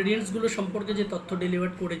হচ্ছে ইনগ্রেডিয়েন্টসগুলো সম্পর্কে যে তথ্য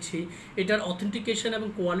ডেলিভার করেছি, এটার অথেন্টিকেশন এবং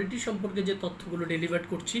কোয়ালিটি সম্পর্কে যে তথ্যগুলো ডেলিভার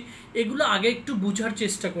করছি, এগুলো আগে একটু বোঝার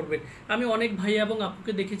চেষ্টা করবেন। আমি অনেক ভাই এবং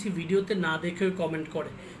আপুকে দেখেছি ভিডিওতে না দেখেও কমেন্ট করে,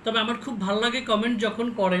 তবে আমার খুব ভালো লাগে কমেন্ট যখন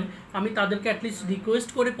করেন, আমি তাদেরকে অ্যাটলিস্ট রিকোয়েস্ট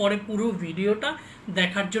করে পরে পুরো ভিডিওটা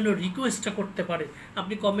দেখার জন্য রিকোয়েস্টটা করতে পারেন।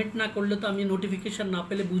 আপনি কমেন্ট না করলে তো আমি নোটিফিকেশান না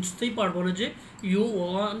পেলে বুঝতেই পারবো না যে you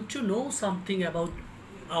want to know something about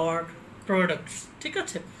our products, ঠিক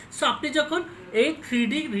আছে। সো আপনি যখন এই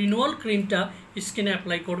 3D রিনুয়াল ক্রিমটা স্কিনে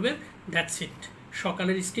অ্যাপ্লাই করবেন, দ্যাটস ইট।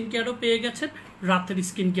 সকালের স্কিন কেয়ারও পেয়ে গেছেন, রাতের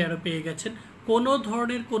স্কিন কেয়ারও পেয়ে গেছেন, কোনো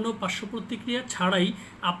ধরনের কোনো পার্শ্ব প্রতিক্রিয়া ছাড়াই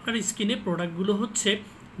আপনার স্কিনে প্রোডাক্টগুলো হচ্ছে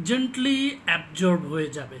জেন্টলি অ্যাবজর্ব হয়ে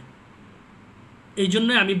যাবে। এই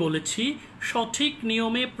জন্যই আমি বলেছি সঠিক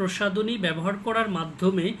নিয়মে প্রসাধনী ব্যবহার করার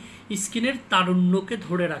মাধ্যমে স্কিনের তারুণ্যকে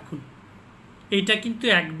ধরে রাখুন। এটা কিন্তু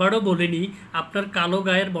একবারও বলেনি আপনার কালো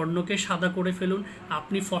গায়ের বর্ণকে সাদা করে ফেলুন,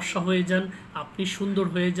 আপনি ফর্সা হয়ে যান, আপনি সুন্দর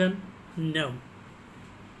হয়ে যান। No,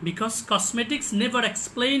 because cosmetics never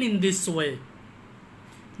explain in this way.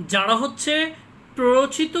 যারা হচ্ছে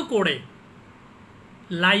প্ররোচিত করে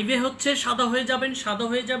লাইভে হচ্ছে সাদা হয়ে যাবেন, সাদা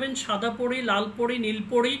হয়ে যাবেন, সাদা পরি, লাল পরি, নীল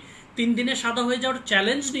পরি, 3 দিনে সাদা হয়ে যাওয়ার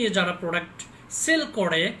চ্যালেঞ্জ নিয়ে যারা প্রোডাক্ট সেল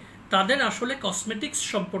করে তাদের আসলে কসমেটিক্স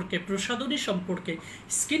সম্পর্কে, প্রসাধনী সম্পর্কে,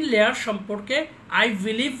 স্কিন লেয়ার সম্পর্কে আই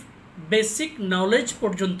বিলিভ বেসিক নলেজ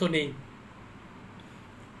পর্যন্ত নেই।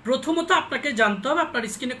 প্রথমত আপনাকে জানতে হবে আপনার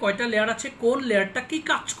স্কিনে কয়টা লেয়ার আছে, কোন লেয়ারটা কি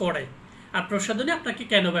কাজ করে, আর প্রসাধনী আপনাকে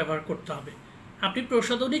কেন ব্যবহার করতে হবে। আপনি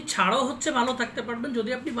প্রসাধনী ছাড়াও হচ্ছে ভালো থাকতে পারবেন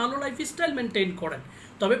যদি আপনি ভালো লাইফস্টাইল মেনটেন করেন।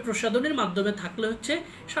 তবে প্রসাধনীর মাধ্যমে থাকলে হচ্ছে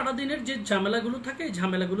সারাদিনের যে ঝামেলাগুলো থাকে এই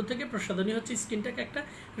ঝামেলাগুলো থেকে প্রসাধনী হচ্ছে স্কিনটাকে একটা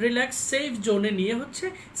রিল্যাক্স সেফ জোনে নিয়ে হচ্ছে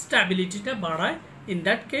স্ট্যাবিলিটিটা বাড়ায়। ইন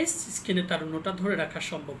দ্যাট কেস স্কিনে তারুণ্যটা ধরে রাখা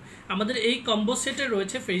সম্ভব। আমাদের এই কম্বো সেটে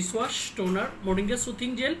রয়েছে face wash, toner, moringa soothing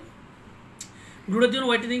jail, glutathione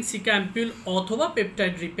whitening seeker ampoule অথবা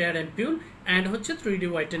পেপটাইড রিপেয়ার অ্যাম্পিউল অ্যান্ড হচ্ছে 3D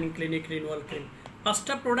whitening clinic renewal cream.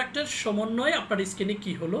 5টা প্রোডাক্টের সমন্বয়ে আপনার স্কিনে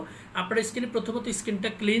কি হলো, আপনার স্কিনে প্রথমত স্কিনটা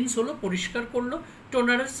ক্লিনস হলো, পরিষ্কার করলো।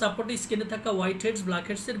 টোনারের সাপোর্টে স্কিনে থাকা হোয়াইট হেডস ব্ল্যাক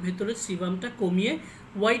হেডসের ভেতরে সিবামটা কমিয়ে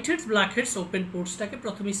white heads black heads open পোর্টসটাকে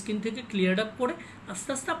প্রথমে স্কিন থেকে ক্লিয়ার আপ করে আস্তে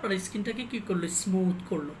আস্তে আপনার স্কিনটাকে কী করলো, স্মুথ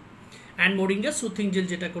করলো। অ্যান্ড মোরিঙ্গা সুথিং জেল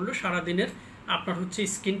যেটা করলো সারাদিনের আপনার হচ্ছে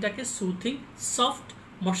স্কিনটাকে সুথিং সফট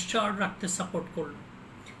ময়েশ্চার রাখতে সাপোর্ট করলো।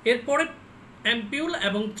 এরপরে অ্যাম্পিউল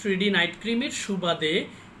এবং 3D নাইট ক্রিমের সুবাদে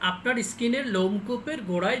আপনার স্কিনের লোমকূপের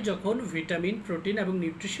গোড়ায় যখন ভিটামিন, প্রোটিন এবং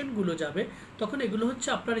নিউট্রিশনগুলো যাবে তখন এগুলো হচ্ছে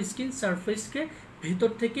আপনার স্কিন সারফেসকে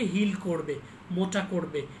ভেতর থেকে হিল করবে, মোটা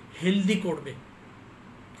করবে, হেলদি করবে।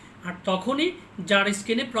 আর তখনই যার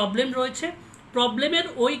স্কিনে প্রবলেম রয়েছে প্রবলেমের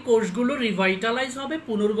ওই কোষগুলো রিভাইটালাইজ হবে,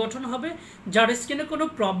 পুনর্গঠন হবে। যার স্কিনে কোনো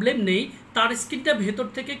প্রবলেম নেই তার স্কিনটা ভেতর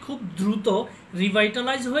থেকে খুব দ্রুত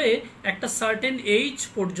রিভাইটালাইজ হয়ে একটা সার্টেন এইজ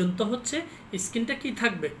পর্যন্ত হচ্ছে স্কিনটা কি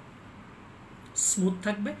থাকবে, স্মুথ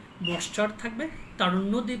থাকবে, ময়েশ্চার থাকবে,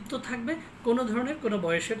 তারুণ্যদীপ্ত থাকবে, কোনো ধরনের কোনো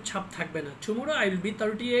বয়সের ছাপ থাকবে না। টুমরো আই উইল বি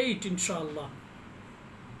 38 ইনশাআল্লাহ।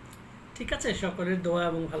 ঠিক আছে, সকলের দোয়া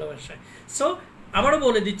এবং ভালোবাসায়। সো আবারও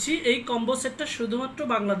বলে দিচ্ছি এই কম্বো সেটটা শুধুমাত্র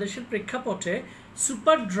বাংলাদেশের প্রেক্ষাপটে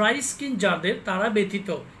সুপার ড্রাই স্কিন যাদের তারা ব্যতীত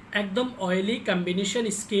একদম oily combination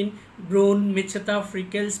skin, ব্রোন, মেচেতা,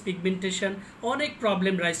 freckles, pigmentation অনেক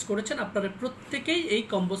প্রবলেম রাইজ করেছেন, আপনারা প্রত্যেকেই এই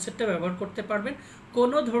কম্বো সেটটা ব্যবহার করতে পারবেন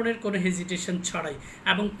কোনো ধরনের কোনো হেজিটেশন ছাড়াই।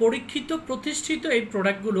 এবং পরীক্ষিত প্রতিষ্ঠিত এই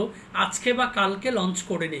প্রোডাক্টগুলো আজকে বা কালকে লঞ্চ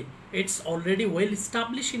করে নেই, it's already well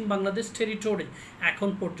establish in Bangladesh territory. এখন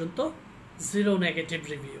পর্যন্ত 0 নেগেটিভ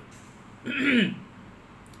রিভিউ।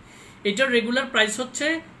 এটার রেগুলার প্রাইস হচ্ছে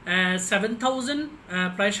 7000,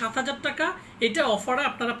 প্রায় 7000 টাকা। এটা অফারে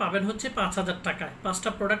আপনারা পাবেন হচ্ছে 5000 টাকায়। 5টা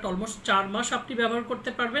প্রোডাক্ট অলমোস্ট 4 মাস আপনি ব্যবহার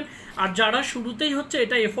করতে পারবেন। আর যারা শুরুতেই হচ্ছে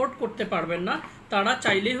এটা এফোর্ড করতে পারবেন না তারা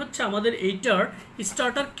চাইলেই হচ্ছে আমাদের এইটার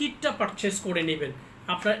স্টার্টার কিটটা পারচেস করে নেবেন।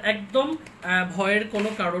 আপনার একদম ভয়ের কোনো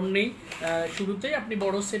কারণ নেই। শুরুতেই আপনি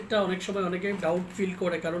বড় সেটটা অনেক সময় অনেকে ডাউট ফিল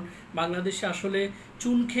করে, কারণ বাংলাদেশে আসলে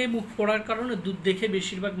চুন খেয়ে মুখ পড়ার কারণে দুধ দেখে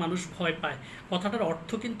বেশিরভাগ মানুষ ভয় পায়। কথাটার অর্থ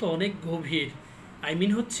কিন্তু অনেক গভীর। আই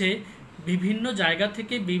মিন হচ্ছে বিভিন্ন জায়গা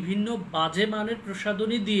থেকে বিভিন্ন বাজে মানের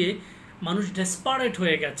প্রসাধনী দিয়ে মানুষ ডেসপারেট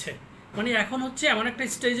হয়ে গেছে। মানে এখন হচ্ছে এমন একটা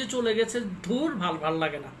স্টেজে চলে গেছে, ধুর ভাল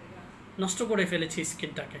লাগে না, নষ্ট করে ফেলেছি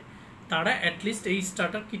স্কিনটাকে। তারা অ্যাটলিস্ট এই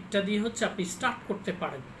স্টার্টার কিটটা দিয়ে হচ্ছে আপনি স্টার্ট করতে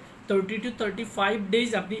পারেন। 30 to 35 ডেজ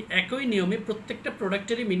আপনি একই নিয়মে প্রত্যেকটা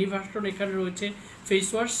প্রোডাক্টেরই মিনি ভার্সন এখানে রয়েছে। ফেস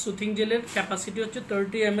ওয়াশ সুথিং জেলের ক্যাপাসিটি হচ্ছে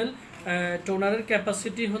 30 ml, টোনারের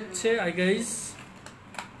ক্যাপাসিটি হচ্ছে আই গাইজ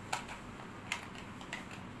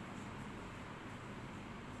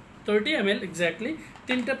 30 ml এক্স্যাক্টলি।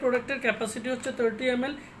 3টা প্রোডাক্টের ক্যাপাসিটি হচ্ছে 30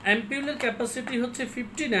 ml, অ্যাম্পিউলের ক্যাপাসিটি হচ্ছে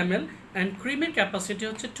 15 ml অ্যান্ড ক্রিমের ক্যাপাসিটি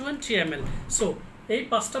হচ্ছে 20 ml। সো এই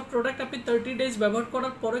 5টা প্রোডাক্ট আপনি 30 ডেজ ব্যবহার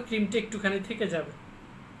করার পরে ক্রিমটা একটুখানি থেকে যাবে।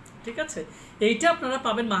 ঠিক আছে, এইটা আপনারা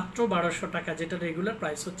পাবেন মাত্র 1200 টাকা, যেটা রেগুলার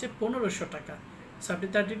প্রাইস হচ্ছে 1500 টাকা। সো আপনি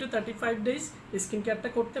 30 to 35 ডেজ স্কিন কেয়ারটা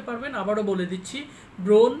করতে পারবেন। আবারও বলে দিচ্ছি,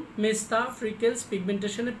 ব্রোন, মেস্তা, ফ্রিকেলস,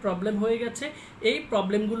 পিগমেন্টেশনের প্রবলেম হয়ে গেছে, এই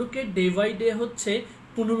প্রবলেমগুলোকে ডে বাই ডে হচ্ছে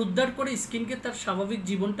পুনরুদ্ধার করে স্কিনকে তার স্বাভাবিক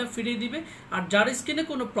জীবনটা ফিরিয়ে দিবে। আর যার স্কিনে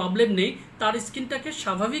কোনো প্রবলেম নেই তার স্কিনটাকে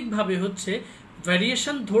স্বাভাবিকভাবে হচ্ছে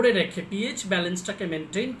ভ্যারিয়েশন ধরে রেখে পিএইচ ব্যালেন্সটাকে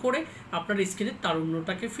মেনটেন করে আপনার স্কিনের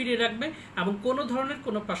তারুণ্যটাকে ফিরিয়ে রাখবে এবং কোনো ধরনের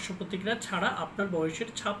কোনো পার্শ্ব প্রতিক্রিয়া ছাড়া, আপনার বয়সের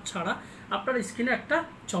ছাপ ছাড়া আপনার স্কিনে একটা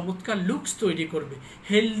চমৎকার লুকস তৈরি করবে,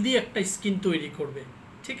 হেলদি একটা স্কিন তৈরি করবে।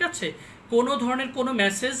 ঠিক আছে, কোনো ধরনের কোনো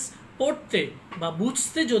মেসেজ পড়তে বা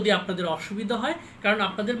বুঝতে যদি আপনাদের অসুবিধা হয়, কারণ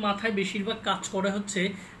আপনাদের মাথায় বেশিরভাগ কাজ করে হচ্ছে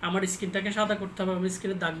আমার স্কিনটাকে সাদা করতে হবে, আমার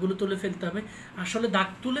স্কিনের দাগগুলো তুলে ফেলতে হবে। আসলে দাগ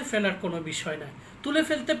তুলে ফেলার কোনো বিষয় নয়, তুলে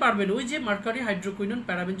ফেলতে পারবেন ওই যে মার্কারি, হাইড্রোকুইনন,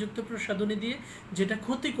 প্যারাবেনযুক্ত প্রসাধনী দিয়ে, যেটা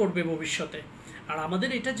ক্ষতি করবে ভবিষ্যতে। আর আমাদের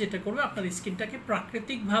এটা যেটা করবে আপনার স্কিনটাকে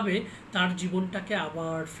প্রাকৃতিকভাবে তার জীবনটাকে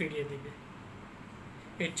আবার ফিরিয়ে দেবে।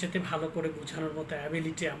 এর চেয়ে ভালো করে বোঝানোর মতো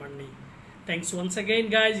অ্যাবিলিটি আমার নেই। Thanks once again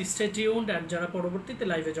guys, stay tuned. And যারা পরবর্তীতে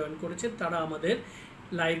লাইভে জয়েন করেছেন তারা আমাদের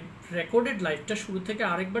লাইভ রেকর্ডেড লাইভটা শুরু থেকে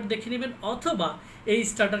আরেকবার দেখে নেবেন, অথবা এই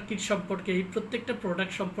স্টার্টার কিট সম্পর্কে, এই প্রত্যেকটা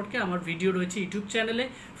প্রোডাক্ট সম্পর্কে আমার ভিডিও রয়েছে ইউটিউব চ্যানেলে।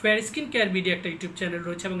 ফেয়ার স্কিন কেয়ার মিডিয়া একটা ইউটিউব চ্যানেল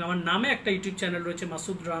রয়েছে এবং আমার নামে একটা ইউটিউব চ্যানেল রয়েছে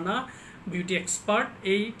মাসুদ রানা বিউটি এক্সপার্ট।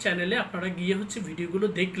 এই চ্যানেলে আপনারা গিয়ে হচ্ছে ভিডিওগুলো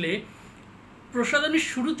দেখলে প্রসাধনীর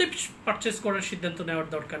শুরুতে পারচেস করার সিদ্ধান্ত নেওয়ার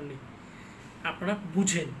দরকার নেই। আপনারা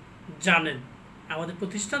বুঝেন, জানেন, আমাদের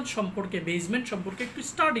প্রতিষ্ঠান সম্পর্কে, বেসমেন্ট সম্পর্কে একটু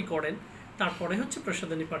স্টাডি করেন, তারপরে হচ্ছে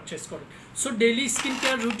প্রসাধনী পারচেস করেন। So daily skin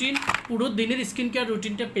care routine, পুরো দিনের স্কিন কেয়ার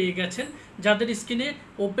রুটিনটা পেয়ে গেছেন। যাদের স্কিনে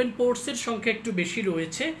ওপেন পোর্সের সংখ্যা একটু বেশি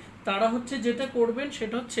রয়েছে তারা হচ্ছে যেটা করবেন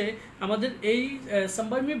সেটা হচ্ছে আমাদের এই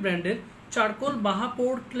সাম্বাইমি ব্র্যান্ডের চারকোল বাহা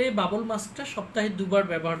পোর ক্লে বাবল মাস্কটা সপ্তাহে 2 বার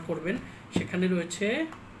ব্যবহার করবেন। সেখানে রয়েছে,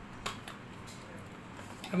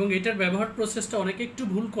 এবং এটার ব্যবহার প্রসেসটা অনেকে একটু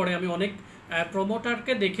ভুল করে, আমি অনেক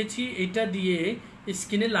প্রমোটারকে দেখেছি এটা দিয়ে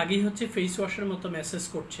স্কিনে লাগিয়ে হচ্ছে ফেস ওয়াশের মতো ম্যাসেজ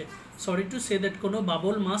করছে। সরি টু সে দ্যাট, কোনো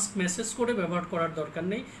বাবল মাস্ক ম্যাসেজ করে ব্যবহার করার দরকার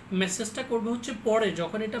নেই। ম্যাসেজটা করবো হচ্ছে পরে,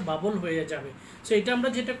 যখন এটা বাবল হয়ে যাবে। সো এটা আমরা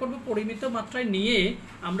যেটা করব, পরিমিত মাত্রায় নিয়ে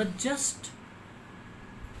আমরা জাস্ট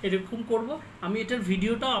এরকম করব। আমি এটার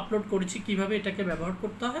ভিডিওটাও আপলোড করেছি কিভাবে এটাকে ব্যবহার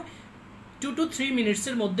করতে হয়। 2 to 3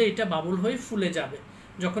 মিনিটসের মধ্যে এটা বাবল হয়ে ফুলে যাবে।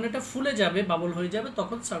 যখন এটা ফুলে যাবে, বাবল হয়ে যাবে,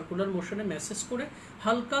 তখন সার্কুলার মোশনে ম্যাসেজ করে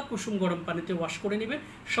হালকা কুসুম গরম পানিতে ওয়াশ করে নেবেন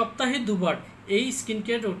সপ্তাহে 2 বার এই স্কিন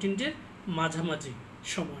কেয়ার রুটিনের মাঝামাঝি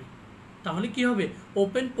সময়। তাহলে কি হবে,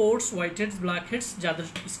 ওপেন পোর্স, হোয়াইট হেডস, ব্ল্যাক হেডস যাদের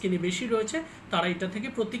স্কিনে বেশি রয়েছে তারা এটা থেকে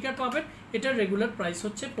প্রতিকার পাবেন। এটার রেগুলার প্রাইস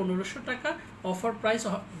হচ্ছে 1500 টাকা, অফার প্রাইস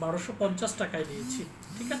 1250 টাকায় দিয়েছি,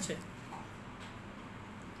 ঠিক আছে।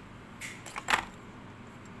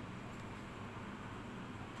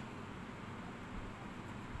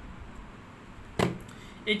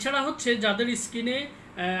 এছাড়া হচ্ছে যাদের স্কিনে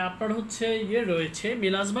আপনার হচ্ছে রয়েছে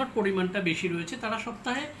মেলাজমার পরিমাণটা বেশি রয়েছে তারা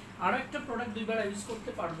সপ্তাহে আরও একটা প্রোডাক্ট 2 বার ইউজ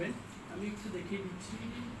করতে পারবেন। আমি একটু দেখিয়ে দিচ্ছি।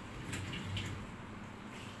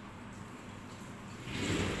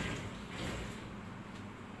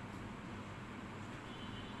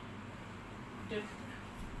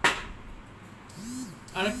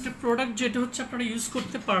 আরেকটা প্রোডাক্ট যেটা হচ্ছে আপনারা ইউজ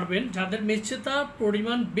করতে পারবেন যাদের মেচেতার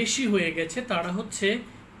পরিমাণ বেশি হয়ে গেছে তারা হচ্ছে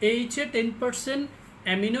এইচে 10%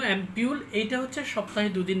 অ্যামিনো অ্যাম্পিউল, এইটা হচ্ছে সপ্তাহে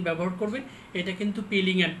 2 দিন ব্যবহার করবেন। এটা কিন্তু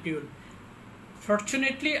পিলিং অ্যাম্পিউল।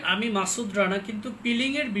 ফর্চুনেটলি আমি মাসুদ রানা কিন্তু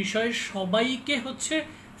পিলিংয়ের বিষয়ে সবাইকে হচ্ছে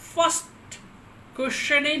ফার্স্ট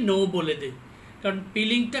কোশ্চেনে নো বলে দেয়, কারণ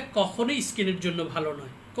পিলিংটা কখনোই স্কিনের জন্য ভালো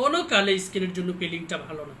নয়, কোনো কালে স্কিনের জন্য পিলিংটা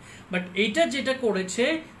ভালো নয়। বাট এইটা যেটা করেছে,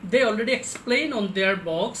 দে already explain on their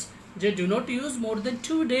box যে do not use more then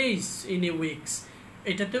 2 days in a weeks.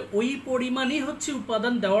 এটাতে ওই পরিমাণই হচ্ছে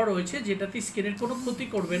উপাদান দেওয়া রয়েছে যেটাতে স্কিনের কোনো ক্ষতি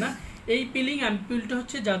করবে না। এই পিলিং অ্যাম্পিউলটা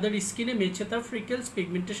হচ্ছে যাদের স্কিনে মেচেতা, ফ্রিকেলস,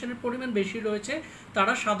 পিগমেন্টেশনের পরিমাণ বেশি রয়েছে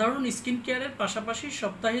তারা সাধারণ স্কিন কেয়ারের পাশাপাশি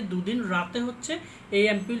সপ্তাহে 2 দিন রাতে হচ্ছে এই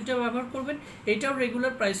অ্যাম্পিউলটা ব্যবহার করবেন। এটাও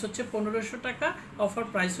রেগুলার প্রাইস হচ্ছে 1500 টাকা, অফার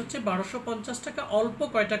প্রাইস হচ্ছে 1250 টাকা। অল্প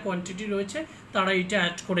কয়টা কোয়ান্টিটি রয়েছে তারা এটা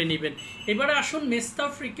অ্যাড করে নেবেন। এবারে আসুন, মেস্তা,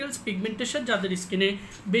 ফ্রিকেলস, পিগমেন্টেশন যাদের স্কিনে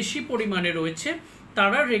বেশি পরিমাণে রয়েছে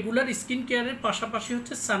তারা রেগুলার স্কিন কেয়ারের পাশাপাশি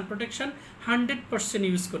হচ্ছে সান প্রোটেকশন 100%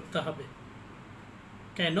 ইউজ করতে হবে।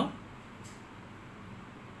 কেন?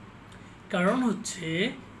 কারণ হচ্ছে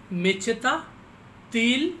মেচেতা,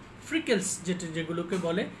 তিল, ফ্রিকেলস যেগুলোকে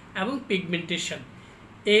বলে, এবং পিগমেন্টেশন,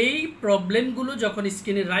 এই প্রবলেমগুলো যখন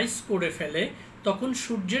স্কিনে রাইজ করে ফেলে তখন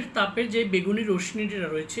সূর্যের তাপের যে বেগুনি রশ্মিটা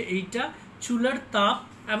রয়েছে এইটা, চুলার তাপ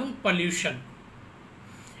এবং পলিউশন,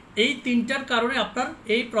 এই 3টার কারণে আপনার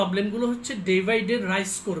এই প্রবলেমগুলো হচ্ছে ডে বাই ডে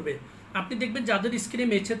রাইজ করবে। আপনি দেখবেন যাদের স্কিনে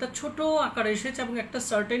মেচেতা ছোট আকারে এসেছে এবং একটা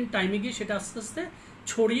সার্টেন টাইমে গিয়ে সেটা আস্তে আস্তে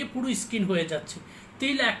ছড়িয়ে পুরো স্কিন হয়ে যাচ্ছে।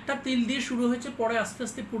 তিল, একটা তিল দিয়ে শুরু হয়েছে, পরে আস্তে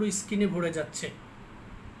আস্তে পুরো স্কিনে ভরে যাচ্ছে।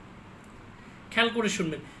 খেয়াল করে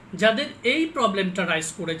শুনবেন, যাদের এই প্রবলেমটা রাইজ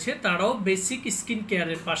করেছে তারাও বেসিক স্কিন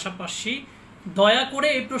কেয়ারের পাশাপাশি দয়া করে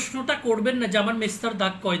এই প্রশ্নটা করবেন না যে আমার মেস্তার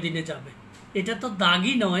দাগ কয়দিনে যাবে। এটা তো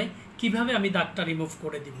দাগই নয়, কিভাবে আমি দাগটা রিমুভ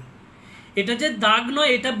করে দিব? এটা যে দাগ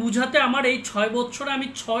নয় এটা বুঝাতে আমার এই 6 বছরে আমি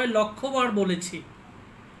 6 লক্ষ বার বলেছি,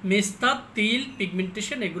 মেস্তা, তিল,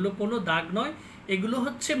 পিগমেন্টেশন এগুলো কোনো দাগ নয়, এগুলো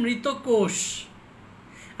হচ্ছে মৃত কোষ।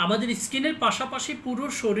 আমাদের স্কিনের পাশাপাশি পুরো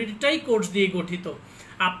শরীরটাই কোষ দিয়ে গঠিত।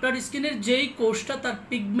 আপনার স্কিনের যেই কোষটা তার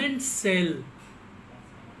পিগমেন্ট সেল,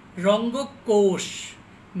 রঙ্গ কোষ,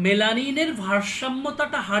 মেলানিনের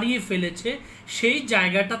ভারসাম্যতাটা হারিয়ে ফেলেছে, সেই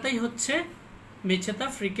জায়গাটাতেই হচ্ছে মেচেতা,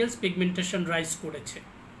 ফ্রিকেলস, পিগমেন্টেশন রাইজ করেছে।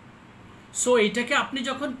 সো এটাকে আপনি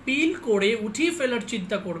যখন পিল করে উঠিয়ে ফেলার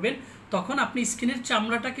চিন্তা করবেন তখন আপনি স্কিনের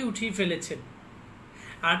চামড়াটাকে উঠিয়ে ফেলেছেন।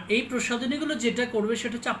 আর এই প্রসাধনীগুলো যেটা করবে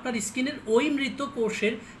সেটা হচ্ছে আপনার স্কিনের ওই মৃত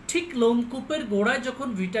কোষের ঠিক লোমকূপের গোড়ায় যখন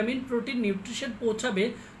ভিটামিন প্রোটিন নিউট্রিশন পৌঁছাবে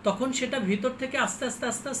তখন সেটা ভিতর থেকে আস্তে আস্তে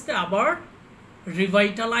আস্তে আস্তে আবার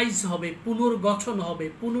রিভাইটালাইজ হবে, পুনর্গঠন হবে,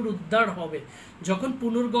 পুনরুদ্ধার হবে। যখন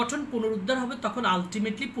পুনরুদ্ধার হবে তখন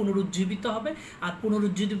আলটিমেটলি পুনরুজ্জীবিত হবে। আর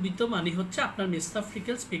পুনরুজ্জীবিত মানে হচ্ছে আপনার মেস্তা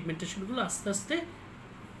ফ্রিকেলস পিগমেন্টেশনগুলো আস্তে আস্তে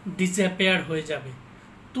ডিসঅ্যাপিয়ার হয়ে যাবে,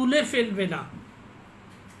 তুলে ফেলবে না।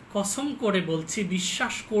 কসম করে বলছি,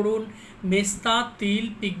 বিশ্বাস করুন, মেস্তা, তিল,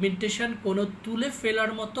 পিগমেন্টেশন কোনো তুলে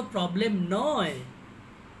ফেলার মতো প্রবলেম নয়।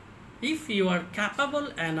 If you R capable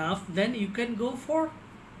enough then you can go for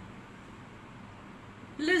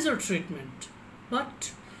laser treatment. But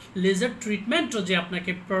laser ট্রিটমেন্টও যে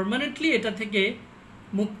আপনাকে পার্মানেন্টলি এটা থেকে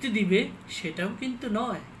মুক্তি দিবে সেটাও কিন্তু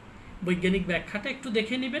নয়। বৈজ্ঞানিক ব্যাখ্যাটা একটু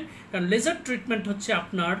দেখে নেবেন, কারণ লেজার ট্রিটমেন্ট হচ্ছে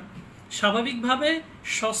আপনার স্বাভাবিকভাবে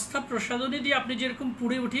সস্তা প্রসাধনী দিয়ে আপনি যেরকম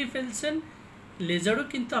পুড়ে উঠিয়ে ফেলছেন, লেজারও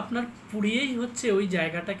কিন্তু আপনার পুড়িয়েই হচ্ছে ওই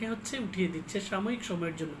জায়গাটাকে হচ্ছে উঠিয়ে দিচ্ছে সাময়িক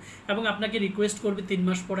সময়ের জন্য, এবং আপনাকে রিকোয়েস্ট করবে 3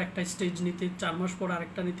 মাস পর একটা স্টেজ নিতে, 4 মাস পর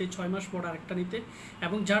আরেকটা নিতে, 6 মাস পর আরেকটা নিতে,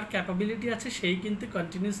 এবং যার ক্যাপাবিলিটি আছে সেই কিন্তু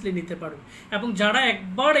কন্টিনিউসলি নিতে পারবে। এবং যারা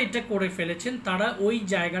একবার এটা করে ফেলেছেন তারা ওই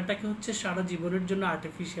জায়গাটাকে হচ্ছে সারা জীবনের জন্য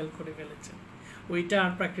আর্টিফিশিয়াল করে ফেলেছেন, ওইটা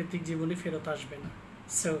আর প্রাকৃতিক জীবনে ফেরত আসবে না।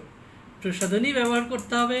 সো প্রসাধনী ব্যবহার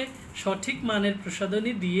করতে হবে, সঠিক মানের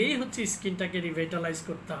প্রসাধনী দিয়েই হচ্ছে স্কিনটাকে রিভাইটালাইজ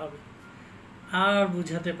করতে হবে। আর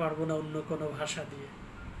বুঝাতে পারবো না অন্য কোনো ভাষা দিয়ে।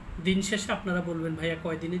 দিন শেষে আপনারা বলবেন ভাইয়া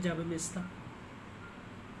কয়দিনে যাবে মেস্তা।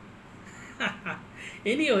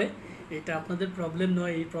 এনিওয়ে, এটা আপনাদের প্রবলেম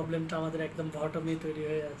নয়, এই প্রবলেমটা আমাদের একদম বটমে তৈরি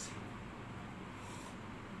হয়ে আছে।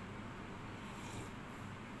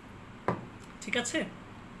 ঠিক আছে?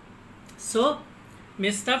 সো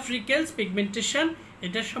মেস্তা ফ্রিকেলস পিগমেন্টেশন,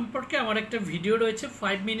 এটা সম্পর্কে আমার একটা ভিডিও রয়েছে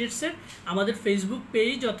 5 মিনিটসের। আমাদের ফেসবুক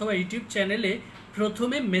পেজ অথবা ইউটিউব চ্যানেলে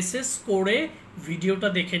প্রথমে মেসেজ করে ভিডিওটা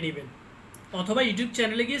দেখে নেবেন, অথবা ইউটিউব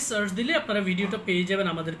চ্যানেলে গিয়ে সার্চ দিলে আপনারা ভিডিওটা পেয়ে যাবেন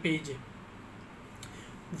আমাদের পেজে।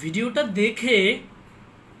 ভিডিওটা দেখে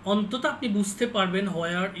অন্তত আপনি বুঝতে পারবেন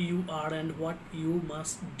where you R and what you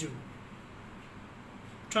must do.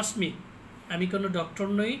 Trust me, আমি কোনো ডক্টর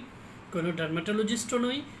নই, কোনো ডার্মাটোলজিস্টও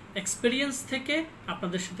নই, এক্সপিরিয়েন্স থেকে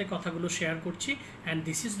আপনাদের সাথে কথাগুলো শেয়ার করছি, and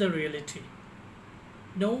this is the reality.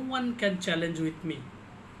 No one can challenge with me.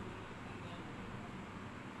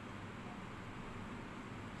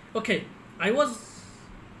 Okay, I was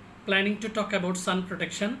planning to talk about sun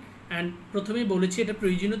protection, and প্রথমেই বলেছি এটা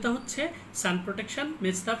প্রয়োজনীয়তা হচ্ছে সান প্রোটেকশন।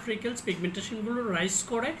 মেস্তা ফ্রিকেলস পিগমেন্টেশনগুলো রাইজ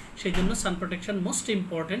করে, সেই জন্য সান প্রোটেকশন মোস্ট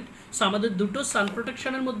ইম্পর্টেন্ট। সো আমাদের দুটো সান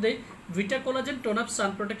প্রোটেকশনের মধ্যে ভিটা কোলাজেন টোন আপ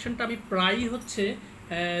সান প্রোটেকশনটা আমি প্রায়ই হচ্ছে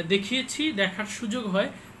দেখিয়েছি, দেখার সুযোগ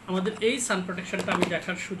হয়। আমাদের এই সান প্রোটেকশনটা আমি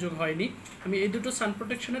দেখার সুযোগ হয়নি। আমি এই দুটো সান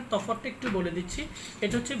প্রোটেকশনের তফাৎটা একটু বলে দিচ্ছি।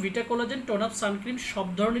 এটা হচ্ছে ভিটা কোলাজেন টোন আপ সানক্রিম, সব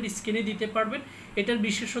ধরনের স্কিনে দিতে পারবেন। এটার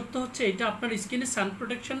বিশেষত্ব হচ্ছে এটা আপনার স্কিনে সান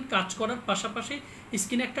প্রোটেকশন কাজ করার পাশাপাশি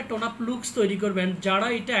স্কিনে একটা টোন আপ লুকস তৈরি করবেন। যারা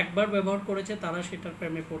এটা একবার ব্যবহার করেছে তারা সেটার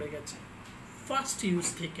প্রেমে পড়ে গেছে ফার্স্ট ইউজ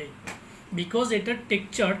থেকেই, বিকজ এটার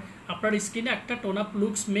টেক্সচার আপনার স্কিনে একটা টোন আপ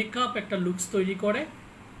লুকস, মেকআপ একটা লুকস তৈরি করে,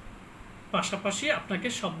 পাশাপাশি আপনাকে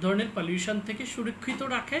সব ধরনের পলিউশন থেকে সুরক্ষিত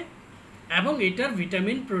রাখে, এবং এটার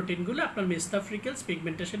ভিটামিন প্রোটিনগুলো আপনার মেস্তা ফ্রিকেলস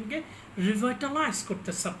পিগমেন্টেশনকে রিভাইটালাইজ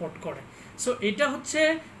করতে সাপোর্ট করে। সো এটা হচ্ছে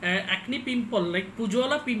অ্যাকনি পিম্পল, লাইক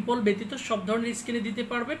পুজোওয়ালা পিম্পল ব্যতীত সব ধরনের স্কিনে দিতে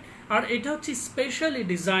পারবেন। আর এটা হচ্ছে specially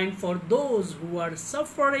design for those who are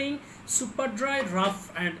suffering super dry, rough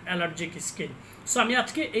and allergic skin. So আমি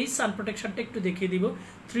আজকে এই সান প্রোটেকশনটা একটু দেখিয়ে দিব।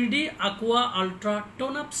 3D aqua ultra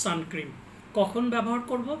tone up sun cream কখন ব্যবহার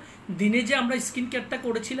করব? দিনে যে আমরা স্কিন কেয়ারটা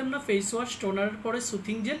করেছিলাম না, ফেস ওয়াশ, টোনারের পরে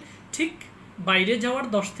সুথিং জেল, ঠিক বাইরে যাওয়ার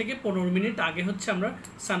 10 থেকে 15 মিনিট আগে হচ্ছে আমরা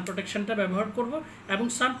সান প্রোটেকশনটা ব্যবহার করব। এবং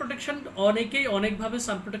সান প্রোটেকশন অনেকেই অনেকভাবে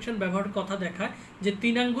সান প্রোটেকশন ব্যবহারের কথা দেখায়, যে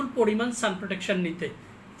 3 আঙ্গুল পরিমাণ সান প্রোটেকশন নিতে।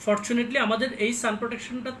 ফরচুনেটলি আমাদের এই সান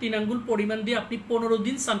প্রোটেকশনটা 3 আঙ্গুল পরিমাণ দিয়ে আপনি 15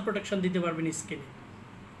 দিন সান প্রোটেকশন দিতে পারবেন স্কিনে।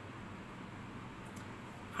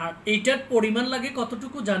 আর এইটার পরিমাণ লাগে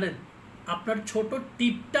কতটুকু জানেন? আপনার ছোট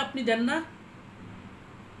টিপটা আপনি দেন না,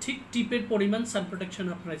 ঠিক টিপের পরিমাণ সান প্রোটেকশন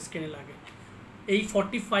আপনার স্কিনে লাগে। এই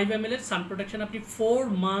 45 ml এর সান প্রোটেকশন আপনি 4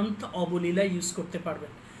 মান্থ অবলীলা ইউজ করতে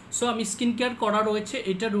পারবেন। সো আমি স্কিন কেয়ার করা রয়েছে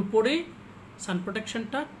এটার উপরেই সান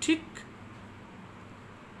প্রোটেকশনটা, ঠিক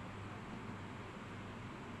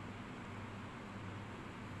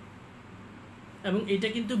এবং এটা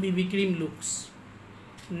কিন্তু বিবি cream looks,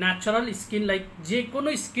 natural skin, like যে কোনো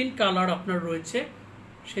স্কিন কালার আপনার রয়েছে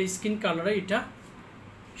সেই স্কিন কালারে এটা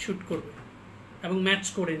শ্যুট করবে এবং ম্যাচ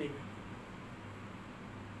করে নেবে।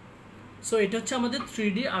 সো এটা হচ্ছে আমাদের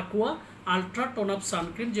 3D aqua ultra tone up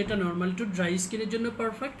sun cream, যেটা নর্মাল টু ড্রাই স্কিনের জন্য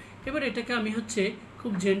পারফেক্ট। এবার এটাকে আমি হচ্ছে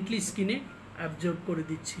খুব জেন্টলি স্কিনে অ্যাবজর্ব করে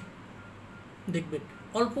দিচ্ছি, দেখবেন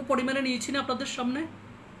অল্প পরিমাণে নিয়েছি না আপনাদের সামনে,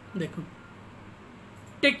 দেখুন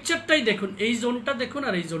টেক্সচারটাই দেখুন, এই জোনটা দেখুন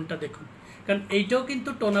আর এই জোনটা দেখুন, কারণ এইটাও কিন্তু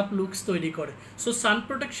টোন আপ লুকস তৈরি করে। সো সান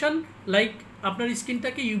প্রোটেকশন লাইক আপনার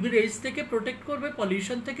স্কিনটাকে ইউভি রেজ থেকে প্রোটেক্ট করবে,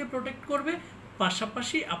 পলিউশন থেকে প্রোটেক্ট করবে,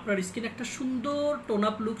 পাশাপাশি আপনার স্কিন একটা সুন্দর টোন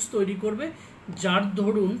আপ লুকস তৈরি করবে, যার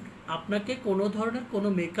ধরুন আপনাকে কোনো ধরনের কোনো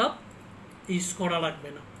মেকআপ ইউজ করা লাগবে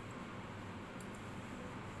না।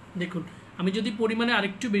 দেখুন আমি যদি পরিমাণে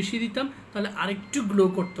আরেকটু বেশি দিতাম তাহলে আরেকটু গ্লো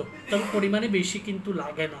করতো, তবে পরিমাণে বেশি কিন্তু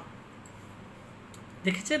লাগে না,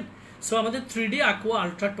 দেখেছেন? সো আমাদের 3D aqua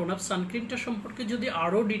ultra tone up সানক্রিমটা সম্পর্কে যদি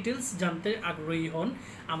আরও ডিটেলস জানতে আগ্রহী হন,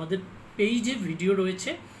 আমাদের পেজে ভিডিও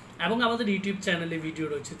রয়েছে এবং আমাদের ইউটিউব চ্যানেলে ভিডিও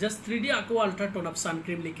রয়েছে। Just 3D aqua ultra tone up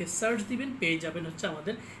sun cream লিখে সার্চ দিবেন, পেয়ে যাবেন হচ্ছে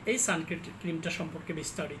আমাদের এই সানক্রিমটা সম্পর্কে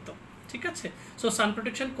বিস্তারিত, ঠিক আছে? সো সান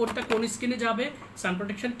প্রোটেকশন কোনটা কোন স্কিনে যাবে, সান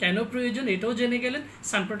প্রোটেকশন কেন প্রয়োজন এটাও জেনে গেলেন,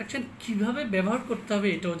 সান প্রোটেকশন কীভাবে ব্যবহার করতে হবে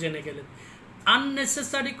এটাও জেনে গেলেন।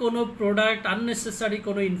 আননেসেসারি কোনো প্রোডাক্ট, আননেসেসারি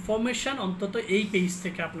কোনো ইনফরমেশান অন্তত এই পেজ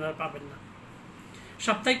থেকে আপনারা পাবেন না।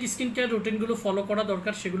 সাপ্তাহিক স্কিন কেয়ার রুটিনগুলো ফলো করা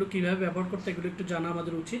দরকার, সেগুলো কীভাবে ব্যবহার করতে এগুলো একটু জানা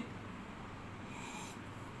আমাদের উচিত।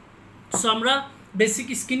 সো আমরা বেসিক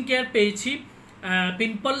স্কিন কেয়ার পেয়েছি,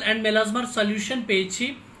 পিম্পল অ্যান্ড মেলাজমার সলিউশন পেয়েছি,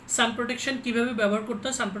 সান প্রোটেকশন কীভাবে ব্যবহার করতে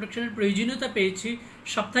হয়, সান প্রোটেকশনের প্রয়োজনীয়তা পেয়েছি,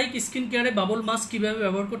 সাপ্তাহিক স্কিন কেয়ারে বাবল মাস্ক কীভাবে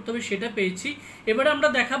ব্যবহার করতে হবে সেটা পেয়েছি। এবারে আমরা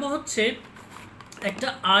দেখাবো হচ্ছে একটা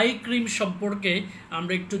আই ক্রিম সম্পর্কে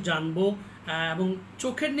আমরা একটু জানবো, এবং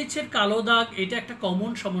চোখের নিচের কালো দাগ এটা একটা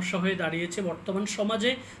কমন সমস্যা হয়ে দাঁড়িয়েছে বর্তমান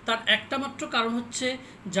সমাজে। তার একটা মাত্র কারণ হচ্ছে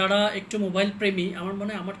যারা একটু মোবাইল প্রেমী, আমার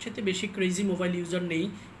মনে হয় আমার সাথে বেশি ক্রেজি মোবাইল ইউজার নেই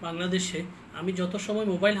বাংলাদেশে। আমি যত সময়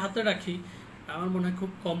মোবাইল হাতে রাখি আমার মনে হয়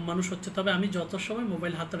খুব কম মানুষ হচ্ছে, তবে আমি যত সময়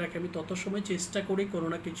মোবাইল হাতে রাখি আমি তত সময় চেষ্টা করি কোনো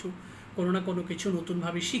না কোনো কিছু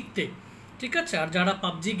নতুনভাবে শিখতে, ঠিক আছে? আর যারা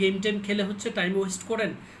পাবজি গেম টেম খেলে হচ্ছে টাইম ওয়েস্ট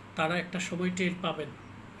করেন তারা একটা সময় টের পাবেন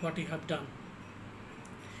হোয়াট ইউ হ্যাভ ডান।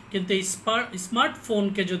 কিন্তু এই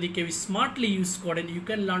স্মার্টফোনকে যদি কেউ স্মার্টলি ইউজ করেন, you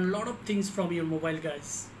can learn lot of things from your mobile guys.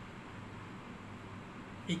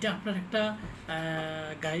 এটা আপনার একটা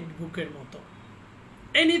গাইড বুকের মতো।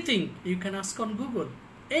 Anything you can ask on Google,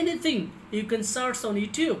 anything you can search on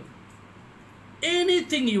YouTube,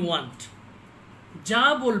 anything you want, যা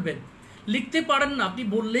বলবেন লিখতে পারেন না, আপনি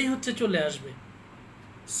বললেই হচ্ছে চলে আসবে।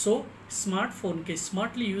 সো স্মার্টফোনকে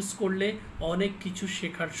স্মার্টলি ইউজ করলে অনেক কিছু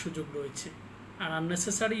শেখার সুযোগ রয়েছে, আর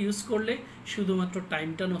আননেসেসারি ইউজ করলে শুধুমাত্র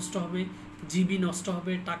টাইমটা নষ্ট হবে, জিবি নষ্ট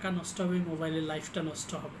হবে, টাকা নষ্ট হবে, মোবাইলের লাইফটা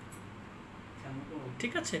নষ্ট হবে,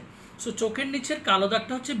 ঠিক আছে? সো চোখের নিচের কালো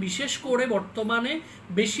দাগটা হচ্ছে বিশেষ করে বর্তমানে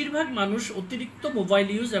বেশিরভাগ মানুষ অতিরিক্ত মোবাইল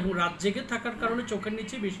ইউজ এবং রাত জেগে থাকার কারণে চোখের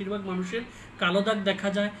নিচে বেশিরভাগ মানুষের কালো দাগ দেখা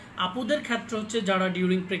যায়। আপুদের ক্ষেত্রে হচ্ছে যারা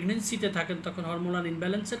ডিউরিং প্রেগনেন্সিতে থাকেন তখন হরমোনাল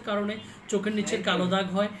ইনব্যালেন্সের কারণে চোখের নিচের কালো দাগ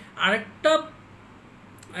হয়। আরেকটা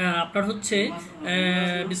আপনার হচ্ছে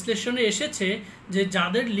বিশ্লেষণে এসেছে যে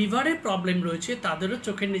যাদের লিভারে প্রবলেম রয়েছে তাদেরও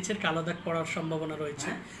চোখের নিচের কালো দাগ পড়ার সম্ভাবনা রয়েছে।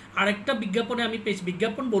 আরেকটা বিজ্ঞাপনে আমি পেয়েছি,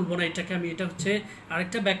 বিজ্ঞাপন বলবো না এটাকে আমি, এটা হচ্ছে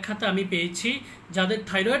আরেকটা ব্যাখ্যাতে আমি পেয়েছি যাদের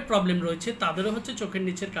থাইরয়েড প্রবলেম রয়েছে তাদেরও হচ্ছে চোখের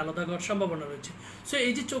নিচের কালো দাগ হওয়ার সম্ভাবনা রয়েছে। সো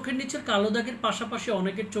এই যে চোখের নিচের কালো দাগের পাশাপাশি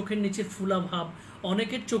অনেকের চোখের নিচে ফুলাভাব,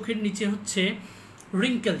 অনেকের চোখের নিচে হচ্ছে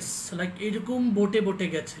রিঙ্কেলস, লাইক এরকম বোটে বোটে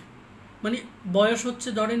গেছে, মানে বয়স হচ্ছে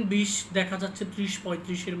ধরেন 20 দেখা যাচ্ছে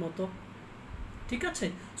 30-35-এর মতো, ঠিক আছে?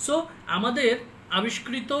 সো আমাদের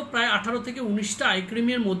আবিষ্কৃত প্রায় 18 থেকে 19টা আই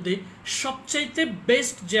ক্রিমের মধ্যে সবচাইতে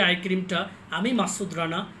বেস্ট যে আই ক্রিমটা আমি মাসুদ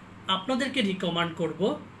রানা আপনাদেরকে রিকমেন্ড করব,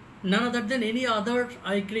 none other than any other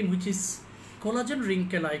eye cream which is collagen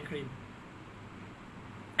wrinkle eye cream.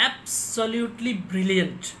 Absolutely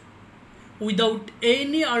brilliant, without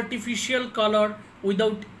any artificial color,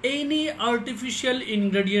 without any artificial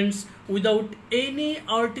ingredients, without any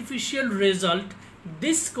artificial result.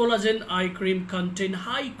 This collagen eye cream contain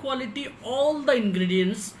high quality all the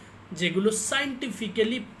ingredients যেগুলো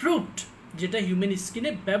scientifically proved, যেটা human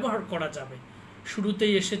স্কিনে ব্যবহার করা যাবে।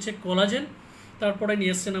 শুরুতেই এসেছে collagen, তারপরে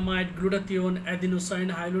niacinamide, glutathione, adenosine,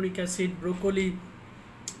 hyaluronic acid, broccoli,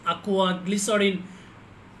 aqua, glycerine,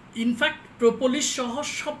 in fact propolis সহ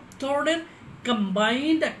সব ধরনের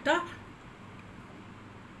কম্বাইন্ড একটা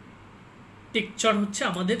টেক্সচার হচ্ছে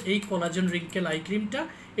আমাদের এই কোলাজেন রিঙ্কেল আই ক্রিমটা।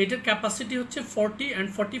 এটার ক্যাপাসিটি হচ্ছে 40 and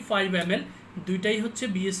 45 ml, দুইটাই হচ্ছে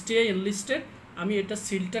বিএসটিআই এনলিস্টেড। আমি এটা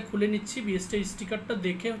সিলটা খুলে নিচ্ছি, বিএসটিআই স্টিকারটা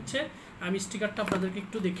দেখে হচ্ছে আমি স্টিকারটা আপনাদেরকে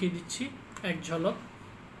একটু দেখিয়ে দিচ্ছি এক ঝলক।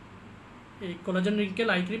 এই collagen wrinkle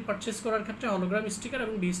eye cream purchase করার ক্ষেত্রে হলোগ্রাম স্টিকার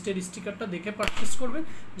এবং বিএসটিআই স্টিকারটা দেখে পারচেস করবেন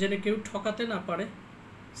যেন কেউ ঠকাতে না পারে।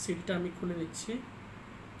 সিলটা আমি খুলে নিচ্ছি।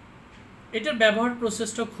 এটার ব্যবহার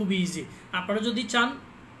প্রসেসটা খুবই ইজি। আপনারা যদি চান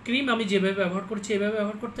ক্রিম আমি যেভাবে ব্যবহার করছি এভাবে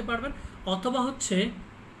ব্যবহার করতে পারবেন, অথবা হচ্ছে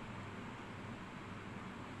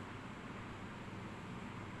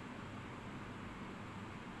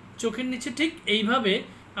চোখের নিচে ঠিক এইভাবে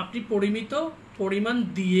আপনি পরিমিত পরিমাণ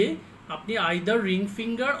দিয়ে আপনি আইদার রিং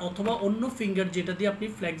ফিঙ্গার অথবা অন্য ফিঙ্গার যেটা দিয়ে আপনি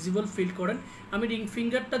ফ্লেক্সিবল ফিল করেন, আমি রিং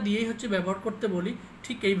ফিঙ্গারটা দিয়েই হচ্ছে ব্যবহার করতে বলি,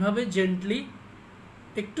 ঠিক এইভাবে জেন্টলি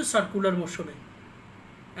একটু সার্কুলার মোশনে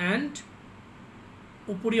অ্যান্ড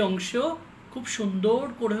উপরি অংশেও খুব সুন্দর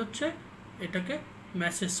করে হচ্ছে এটাকে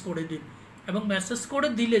ম্যাসেজ করে দিন। এবং ম্যাসেজ করে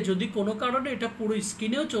দিলে যদি কোনো কারণে এটা পুরো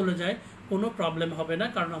স্কিনেও চলে যায় কোনো প্রবলেম হবে না,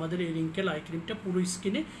 কারণ আমাদের এই রিঙ্কেল আই ক্রিমটা পুরো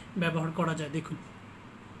স্কিনে ব্যবহার করা যায়। দেখুন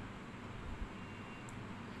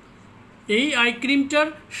এই আই ক্রিমটার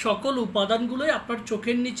সকল উপাদানগুলোই আপনার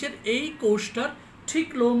চোখের নিচের এই কোষটার ঠিক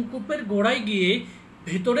লোমকূপের গোড়ায় গিয়ে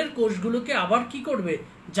ভেতরের কোষগুলোকে আবার কি করবে,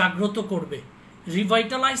 জাগ্রত করবে,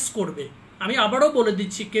 রিভাইটালাইজ করবে। আমি আবারও বলে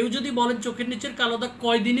দিচ্ছি, কেউ যদি বলেন চোখের নিচের কালো দাগ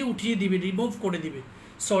কয়দিনে উঠিয়ে দিবে, রিমুভ করে দিবে,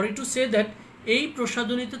 সরি টু সে দ্যাট এই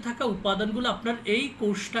প্রসাধনীতে থাকা উপাদানগুলো আপনার এই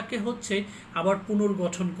কোষটাকে হচ্ছে আবার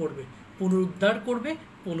পুনর্গঠন করবে, পুনরুদ্ধার করবে,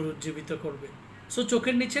 পুনরুজ্জীবিত করবে। সো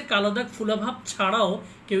চোখের নিচের কালো দাগ ফুলাভাব ছাড়াও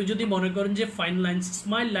কেউ যদি মনে করেন যে ফাইন লাইন্স,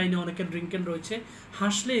 স্মাইল লাইনে অনেকের রিঙ্কেল রয়েছে,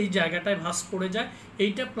 হাসলে এই জায়গাটায় ভাঁজ পড়ে যায়,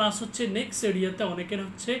 এইটা প্লাস হচ্ছে নেক্সট এরিয়াতে অনেকের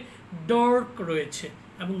হচ্ছে ডার্ক রয়েছে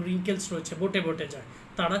এবং রিঙ্কেলস রয়েছে, বটে বটে যায়,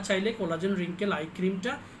 তারা চাইলে কোলাজেন রিঙ্কেল আই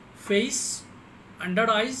ক্রিমটা ফেস, আন্ডার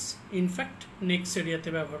আইজ, ইনফ্যাক্ট নেক্সট এরিয়াতে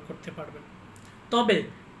ব্যবহার করতে পারবেন। তবে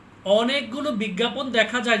অনেকগুলো বিজ্ঞাপন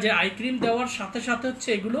দেখা যায় যে আই ক্রিম দেওয়ার সাথে সাথে হচ্ছে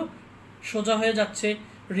এগুলো সোজা হয়ে যাচ্ছে,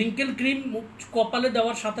 রিঙ্কেল ক্রিম কপালে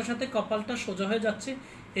দেওয়ার সাথে সাথে কপালটা সোজা হয়ে যাচ্ছে।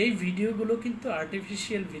 এই ভিডিওগুলো কিন্তু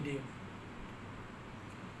আর্টিফিশিয়াল ভিডিও,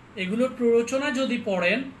 এগুলোর প্ররোচনা যদি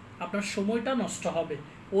পড়েন আপনার সময়টা নষ্ট হবে।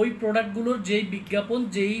 ওই প্রোডাক্টগুলোর যেই বিজ্ঞাপন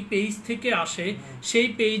যেই পেজ থেকে আসে সেই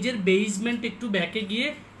পেজের বেসমেন্ট একটু ব্যাকে গিয়ে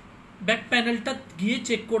ব্যাক প্যানেলটা গিয়ে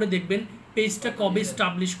চেক করে দেখবেন পেজটা কবে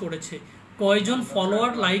স্টাবলিশ করেছে, কয়জন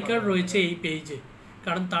ফলোয়ার লাইকার রয়েছে এই পেজে,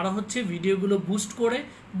 কারণ তারা হচ্ছে ভিডিওগুলো বুস্ট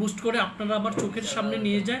করে আপনারা আবার চোখের সামনে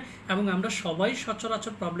নিয়ে যায় এবং আমরা সবাই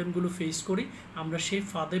সচরাচর প্রবলেমগুলো ফেস করি, আমরা সেই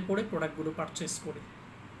ফাঁদে পড়ে প্রোডাক্টগুলো পারচেস করি।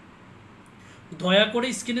 দয়া করে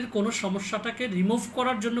স্কিনের কোনো সমস্যাটাকে রিমুভ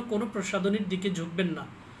করার জন্য কোনো প্রসাধনীর দিকে ঝুঁকবেন না,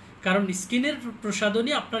 কারণ স্কিনের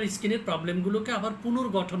প্রসাধনী আপনার স্কিনের প্রবলেমগুলোকে আবার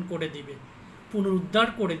পুনর্গঠন করে দিবে, পুনরুদ্ধার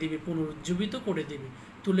করে দিবে, পুনরুজ্জীবিত করে দিবে,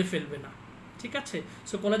 তুলে ফেলবে না। ঠিক আছে?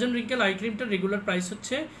 So collagen wrinkle I ক্রিমটার regular price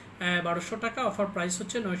হচ্ছে 1200 টাকা, অফার প্রাইস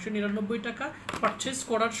হচ্ছে 999 টাকা। পারচেস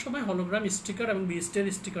করার সময় হলোগ্রাম স্টিকার এবং বিএসটির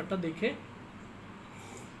স্টিকারটা দেখে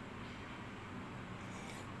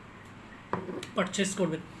পারচেস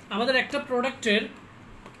করবেন। আমাদের একটা প্রোডাক্টের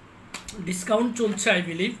ডিসকাউন্ট চলছে আই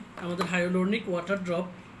বিলিভ, আমাদের হাইলোরনিক ওয়াটার ড্রপ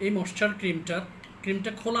এই ময়েশ্চার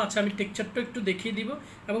ক্রিমটা খোলা আছে, আমি টেক্সচারটা একটু দেখিয়ে দিব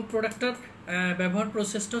এবং প্রোডাক্টটার ব্যবহার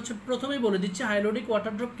প্রসেসটা হচ্ছে প্রথমেই বলে দিচ্ছি। হাইলোরনিক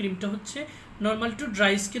ওয়াটার ড্রপ ক্রিমটা হচ্ছে নর্মাল টু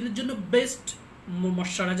ড্রাই স্কিনের জন্য best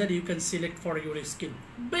moisturiser you can select for your skin,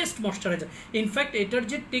 best moisturiser. In fact এটার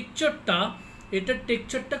যে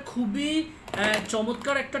টেক্সচারটা খুবই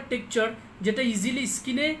চমৎকার একটা টেক্সচার, যেটা ইজিলি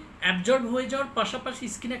স্কিনে অ্যাবজর্ব হয়ে যাওয়ার পাশাপাশি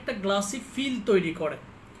স্কিনে একটা গ্লাসি ফিল তৈরি করে।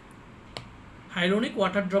 Hyaluronic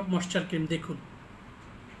water drop moisture cream দেখুন,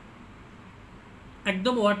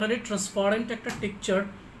 একদম ওয়াটারে ট্রান্সপারেন্ট একটা টেক্সচার,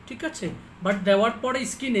 ঠিক আছে, বাট দেওয়ার পরে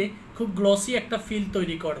স্কিনে খুব গ্লসি একটা ফিল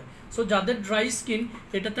তৈরি করে। সো যাদের ড্রাই স্কিন,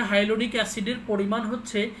 এটাতে হাইলোরিক অ্যাসিডের পরিমাণ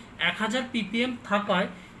হচ্ছে 1000 ppm থাকায়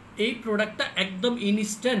এই প্রোডাক্টটা একদম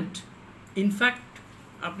ইনস্ট্যান্ট। ইনফ্যাক্ট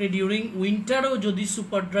আপনি ডিউরিং উইন্টারও যদি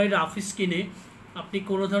সুপার ড্রাই রাফ স্কিনে আপনি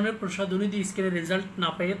কোনো ধরনের প্রসাধনী দিয়ে স্কিনের রেজাল্ট না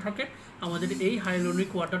পেয়ে থাকেন, আমাদের এই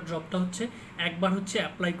হাইলোরিক ওয়াটার ড্রপটা হচ্ছে একবার হচ্ছে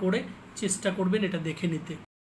অ্যাপ্লাই করে চেষ্টা করবেন এটা দেখে নিতে।